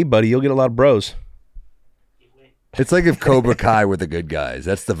around me, buddy, you'll get a lot of bros. It's like if Cobra Kai were the good guys.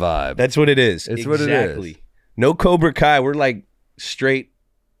 That's the vibe. That's what it is. It's exactly. what it is. No Cobra Kai. We're like straight.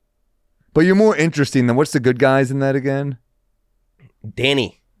 But you're more interesting than what's the good guys in that again?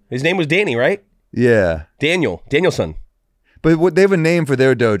 Danny. His name was Danny, right? Yeah. Danielson. But what they have a name for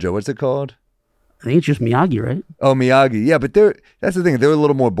their dojo. What's it called? I think it's just Miyagi, right? Oh, Miyagi. Yeah, but that's the thing. They're a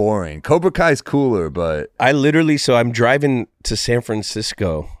little more boring. Cobra Kai's cooler, but I'm driving to San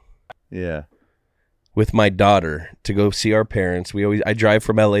Francisco. Yeah. With my daughter to go see our parents. I drive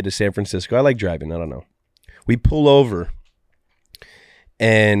from LA to San Francisco. I like driving. I don't know. We pull over,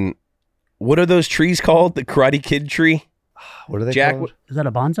 and what are those trees called? The Karate Kid tree? What are they Jack, called? Is that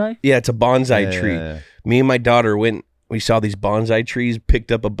a bonsai? Yeah, it's a bonsai tree. Yeah. Me and my daughter went. We saw these bonsai trees,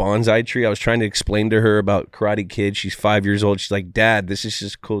 picked up a bonsai tree. I was trying to explain to her about Karate Kid. She's 5 years old. She's like, Dad, this is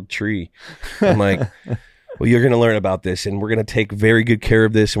just a cool tree. I'm like, well, you're going to learn about this, and we're going to take very good care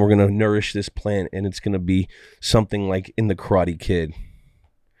of this, and we're going to nourish this plant, and it's going to be something like in the Karate Kid.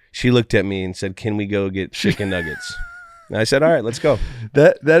 She looked at me and said, can we go get chicken nuggets? And I said, all right, let's go.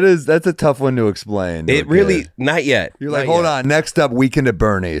 That's a tough one to explain. It really, not yet. You're like, hold on. Next up, Weekend at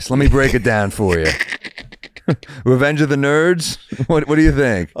Bernie's. Let me break it down for you. Revenge of the Nerds? What do you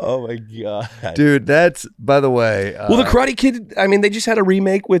think? Oh, my God. Dude, that's, by the way. Well, the Karate Kid, I mean, they just had a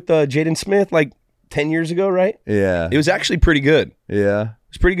remake with Jaden Smith like 10 years ago, right? Yeah. It was actually pretty good. Yeah. It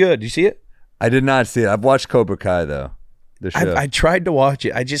was pretty good. Did you see it? I did not see it. I've watched Cobra Kai, though. The show. I tried to watch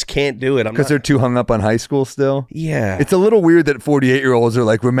it. I just can't do it. Because they're too hung up on high school still? Yeah. It's a little weird that 48-year-olds are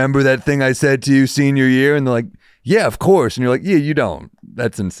like, remember that thing I said to you senior year? And they're like, yeah, of course. And you're like, yeah, you don't.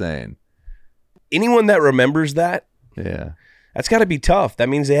 That's insane. Anyone that remembers that, yeah, that's got to be tough. That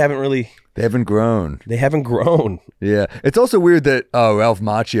means they haven't grown. They haven't grown. Yeah. It's also weird that Ralph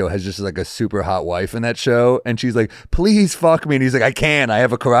Macchio has just like a super hot wife in that show. And she's like, please fuck me. And he's like, I can't. I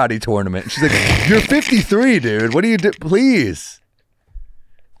have a karate tournament. And she's like, you're 53, dude. What do you do? Please.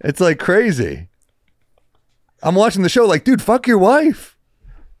 It's like crazy. I'm watching the show like, dude, fuck your wife.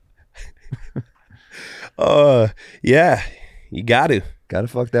 Yeah. You got to. Gotta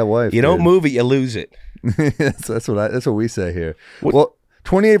fuck that wife. You don't move it, you lose it. that's what we say here. Well,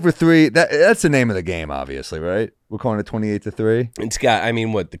 28 for 3. That's the name of the game, obviously, right? We're calling it 28-3. It's got. I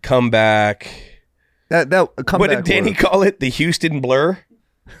mean, what the comeback? That comeback. What did Danny call it? The Houston Blur.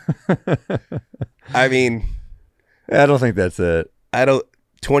 I mean, I don't think that's it.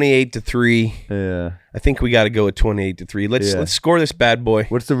 28-3. Yeah. I think we got to go with 28-3. Let's score this bad boy.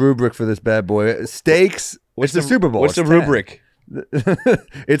 What's the rubric for this bad boy? Stakes. What's the Super Bowl? What's the rubric?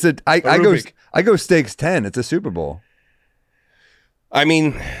 It's I go stakes 10. It's a Super Bowl. I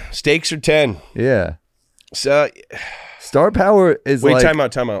mean, stakes are 10. Yeah. So star power is wait, time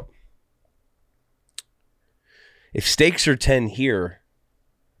out. If stakes are 10 here,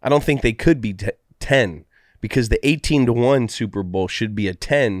 I don't think they could be 10 because the 18-1 Super Bowl should be a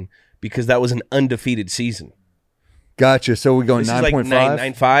 10 because that was an undefeated season. Gotcha. So we're going 9.5?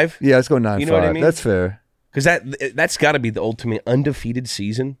 Like 9.5? Yeah, let's go 9.5. You know what I mean? That's fair. Because that's got to be the ultimate undefeated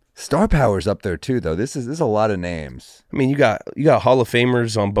season. Star power's up there too, though. This is a lot of names. I mean, you got Hall of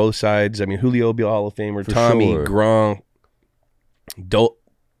Famers on both sides. I mean, Julio will be a Hall of Famer. For Tommy, sure. Gronk,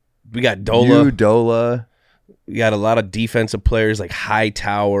 we got Dola. Dola. We got a lot of defensive players like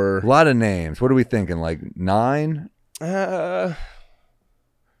Hightower. A lot of names. What are we thinking? Like 9? I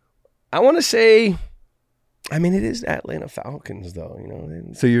want to say. I mean, it is Atlanta Falcons, though. You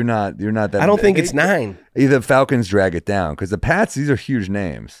know. So you're not that. I don't think it's 9. Either Falcons drag it down because the Pats. These are huge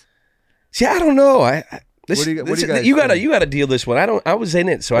names. See, I don't know. You gotta deal this one. I was in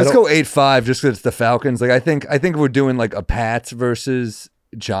it, so let's go 8-5 just because it's the Falcons. Like I think we're doing like a Pats versus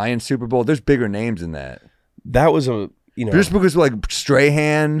Giants Super Bowl. There's bigger names in that. That was just because like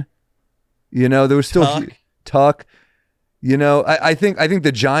Strahan, there was still Tuck. I think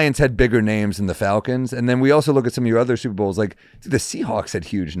the Giants had bigger names than the Falcons, and then we also look at some of your other Super Bowls. Like the Seahawks had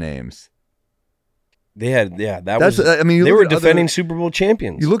huge names. They had, they were defending Super Bowl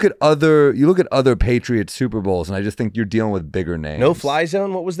champions. You look at other Patriots Super Bowls, and I just think you're dealing with bigger names. No Fly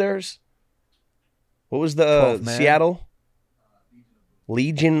Zone. What was theirs? What was the Seattle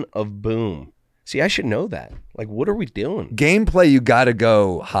Legion of Boom? See, I should know that. Like, what are we doing? Gameplay, you got to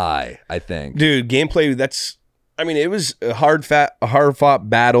go high. I think, dude. Gameplay. It was a hard fought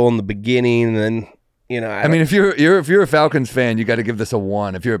battle in the beginning, and then if you're a Falcons fan, you got to give this a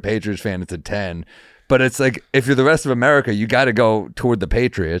 1. If you're a Patriots fan, it's a 10. But it's like if you're the rest of America, you got to go toward the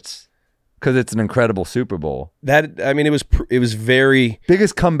Patriots because it's an incredible Super Bowl. It was very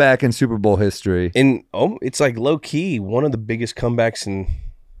biggest comeback in Super Bowl history. It's like low key one of the biggest comebacks in.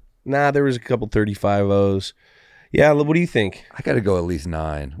 There was a couple 35-0s. Yeah, what do you think? I got to go at least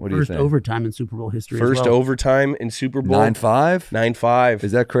 9. What do you think? First overtime in Super Bowl history. First overtime in Super Bowl. 9-5. 9-5.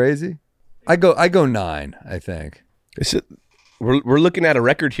 Is that crazy? I go 9. I think. We're looking at a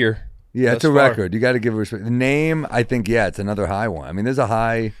record here. Yeah, it's a record. You got to give it respect. The name, I think, it's another high one. I mean, there's a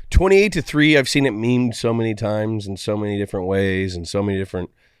high. 28-3. I've seen it memed so many times in so many different ways, and so many different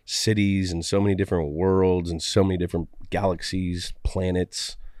cities, and so many different worlds, and so many different galaxies,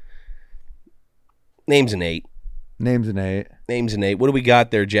 planets. Name's an 8. Name's an 8. Name's an 8. What do we got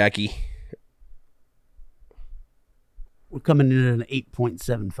there, Jackie? We're coming in at an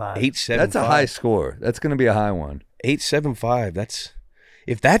 8.75. 8.75. That's a high score. That's going to be a high one. 8.75.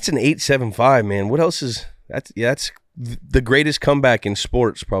 If that's an 8.75, man, what else is that's the greatest comeback in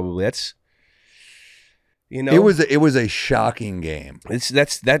sports, probably. That's, you know, it was a shocking game.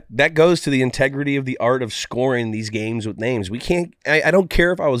 That goes to the integrity of the art of scoring these games with names. We can't. I don't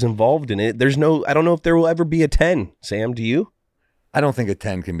care if I was involved in it. I don't know if there will ever be a 10. Sam, do you? I don't think a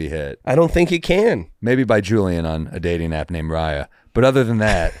 10 can be hit. I don't think it can. Maybe by Julian on a dating app named Raya. But other than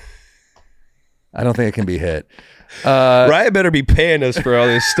that, I don't think it can be hit. Raya better be paying us for all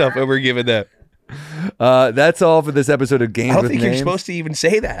this stuff that we're giving them. That's all for this episode of Games with Names. I don't think you're supposed to even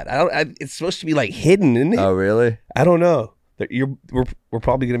say that. It's supposed to be like hidden, isn't it? Oh, really? I don't know. We're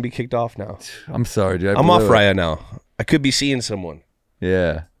probably going to be kicked off now. I'm sorry, dude. I'm off Raya now. I could be seeing someone.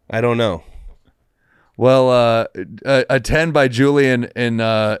 Yeah. I don't know. Well, a 10 by Julian in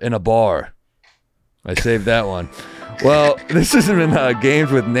a bar. I saved that one. Well, this has been Games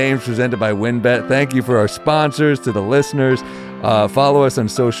with Names presented by WinBet. Thank you for our sponsors, to the listeners. Follow us on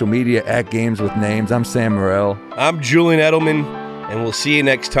social media at Games with Names. I'm Sam Morrell. I'm Julian Edelman, and we'll see you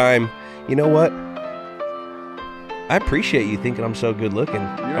next time. You know what? I appreciate you thinking I'm so good looking.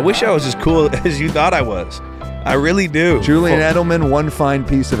 I wish I was as cool as you thought I was. I really do. Julian Edelman, one fine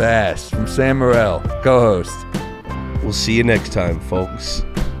piece of ass from Sam Morrell, co-host. We'll see you next time, folks.